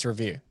hate this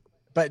review.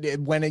 But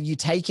when you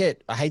take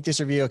it, I hate this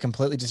review, I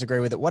completely disagree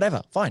with it,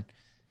 whatever, fine.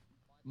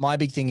 My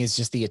big thing is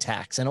just the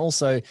attacks. And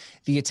also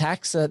the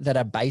attacks that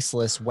are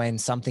baseless when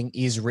something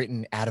is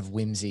written out of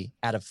whimsy,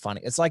 out of funny.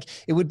 It's like,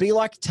 it would be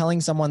like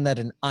telling someone that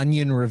an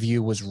Onion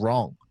review was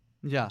wrong.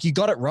 Yeah. You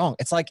got it wrong.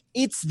 It's like,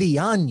 it's the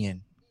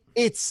Onion.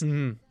 It's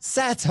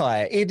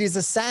satire. It is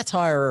a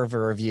satire of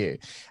a review.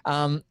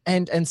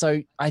 And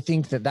so I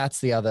think that's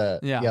the other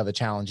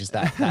challenge is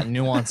that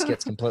nuance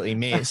gets completely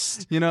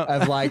missed.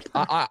 Of like,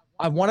 I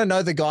want to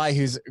know the guy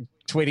who's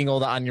tweeting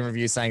all the Onion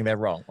reviews saying they're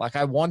wrong. Like,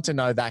 I want to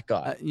know that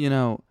guy.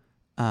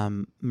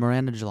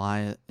 Miranda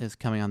July is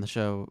coming on the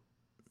show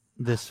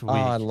this week. Oh,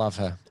 I love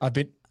her.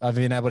 I've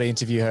been able to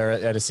interview her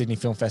at a Sydney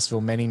Film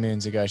Festival many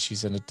moons ago.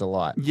 She's a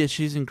delight. Yeah,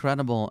 she's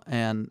incredible.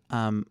 And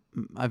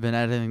I've been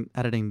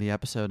editing the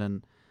episode,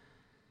 and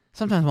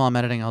sometimes while I'm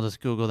editing, I'll just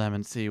Google them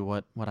and see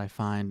what I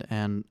find.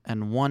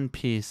 And one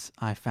piece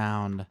I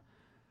found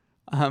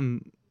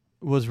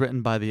was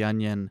written by The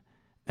Onion,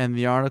 and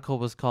the article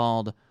was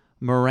called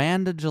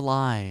Miranda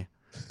July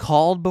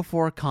Called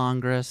Before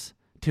Congress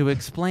to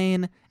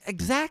Explain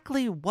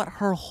Exactly What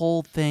Her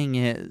Whole Thing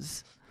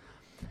Is.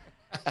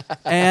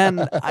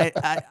 And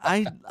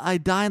I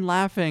died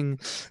laughing,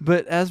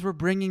 but as we're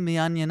bringing The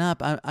Onion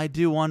up, I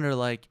do wonder,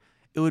 like,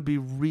 it would be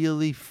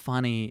really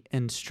funny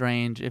and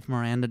strange if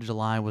Miranda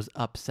July was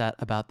upset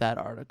about that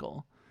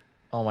article.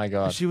 Oh my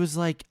God. She was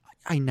like,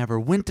 I never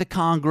went to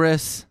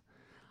Congress.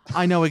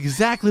 I know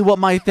exactly what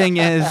my thing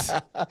is.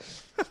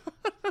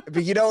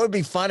 But you know what would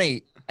be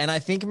funny? and I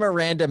think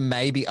Miranda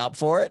may be up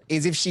for it,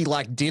 is if she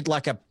like did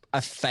like a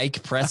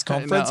fake press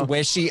conference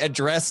where she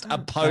addressed a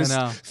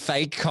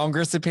post-fake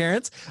Congress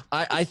appearance.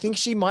 I think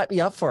she might be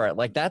up for it.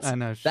 Like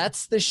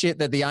that's the shit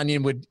that The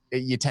Onion would,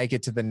 you take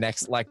it to the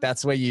next, like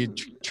that's where you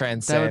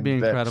transcend. That would be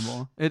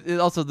incredible.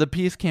 It also, the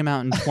piece came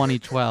out in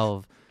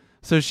 2012.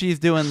 So she's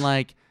doing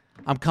like,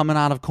 I'm coming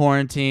out of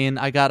quarantine.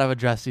 I got to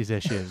address these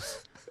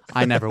issues.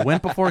 I never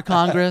went before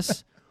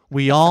Congress.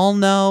 We all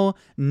know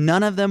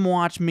none of them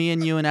watch Me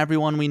and You and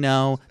Everyone We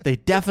Know. They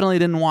definitely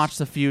didn't watch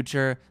The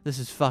Future. This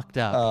is fucked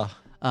up.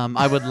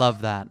 I would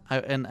love that.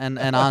 And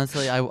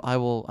honestly, I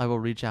will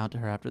reach out to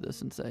her after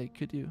this and say,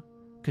 could you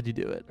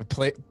do it?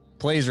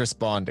 Please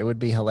respond. It would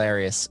be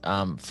hilarious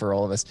for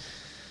all of us.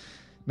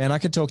 Man, I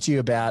could talk to you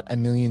about a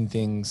million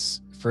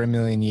things for a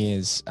million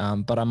years,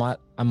 but I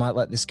might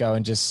let this go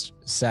and just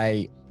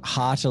say,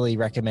 heartily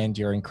recommend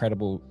your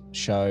incredible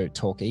show,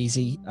 Talk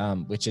Easy,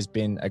 which has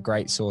been a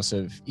great source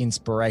of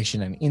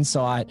inspiration and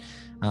insight.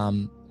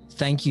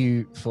 Thank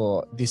you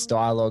for this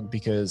dialogue,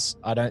 because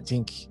I don't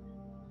think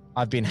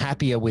I've been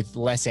happier with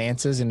less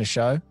answers in the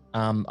show.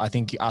 I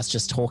think us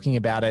just talking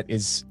about it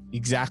is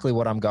exactly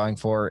what I'm going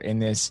for in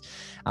this.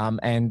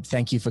 And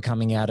thank you for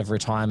coming out of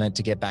retirement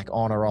to get back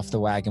on or off the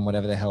wagon,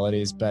 whatever the hell it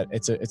is. But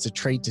it's a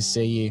treat to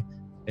see you.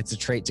 It's a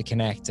treat to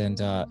connect, and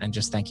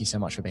just thank you so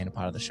much for being a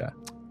part of the show.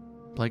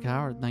 Blake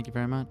Howard, thank you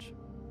very much.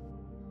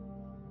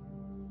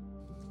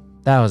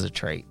 That was a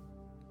treat.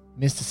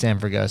 Mr. Sam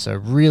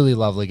Fragoso, really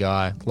lovely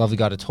guy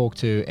to talk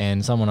to,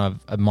 and someone I've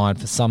admired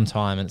for some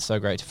time, and it's so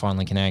great to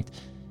finally connect.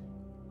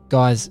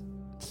 Guys,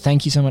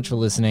 thank you so much for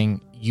listening.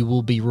 You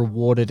will be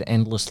rewarded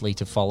endlessly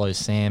to follow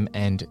Sam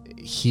and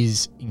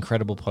his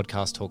incredible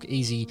podcast, Talk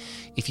Easy.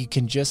 If you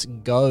can just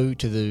go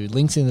to the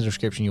links in the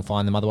description, you'll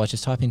find them. Otherwise,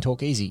 just type in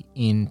Talk Easy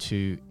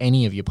into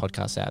any of your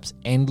podcast apps.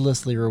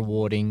 Endlessly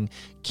rewarding,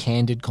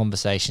 candid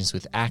conversations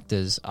with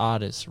actors,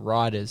 artists,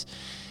 writers,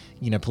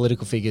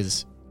 political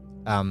figures.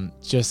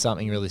 Just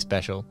something really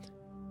special.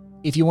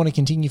 If you want to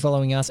continue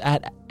following us,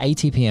 at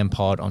ATPM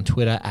Pod on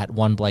Twitter, at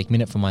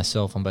 1BlakeMinute for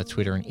myself on both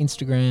Twitter and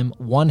Instagram.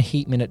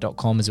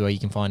 1heatminute.com is where you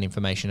can find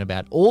information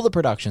about all the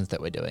productions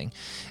that we're doing.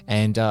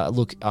 And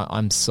look,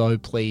 I'm so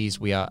pleased.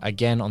 We are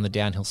again on the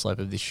downhill slope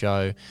of this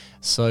show.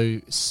 So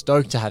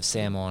stoked to have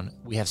Sam on.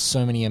 We have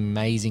so many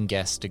amazing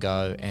guests to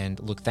go.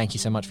 And look, thank you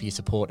so much for your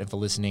support and for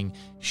listening.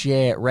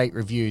 Share, rate,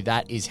 review.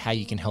 That is how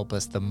you can help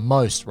us the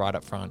most right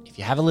up front. If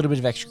you have a little bit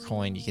of extra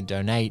coin, you can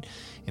donate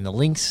in the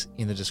links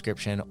in the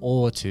description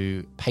or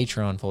to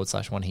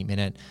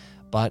Patreon/1heatminute.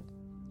 But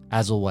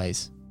as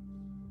always,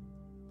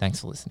 thanks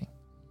for listening.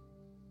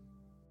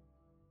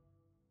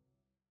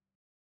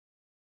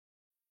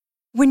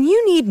 When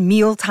you need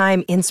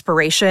mealtime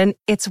inspiration,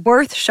 it's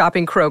worth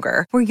shopping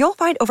Kroger, where you'll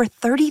find over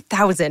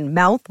 30,000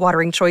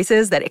 mouth-watering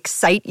choices that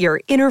excite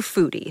your inner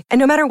foodie. And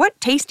no matter what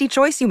tasty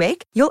choice you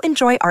make, you'll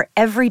enjoy our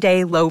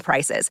everyday low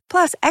prices,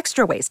 plus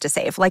extra ways to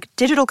save, like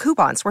digital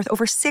coupons worth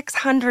over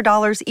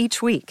 $600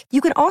 each week. You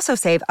can also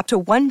save up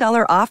to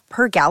 $1 off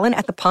per gallon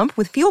at the pump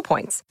with fuel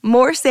points.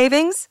 More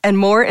savings and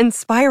more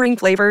inspiring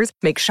flavors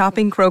make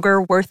shopping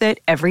Kroger worth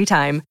it every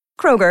time.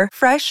 Kroger,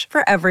 fresh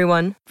for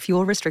everyone.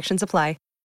 Fuel restrictions apply.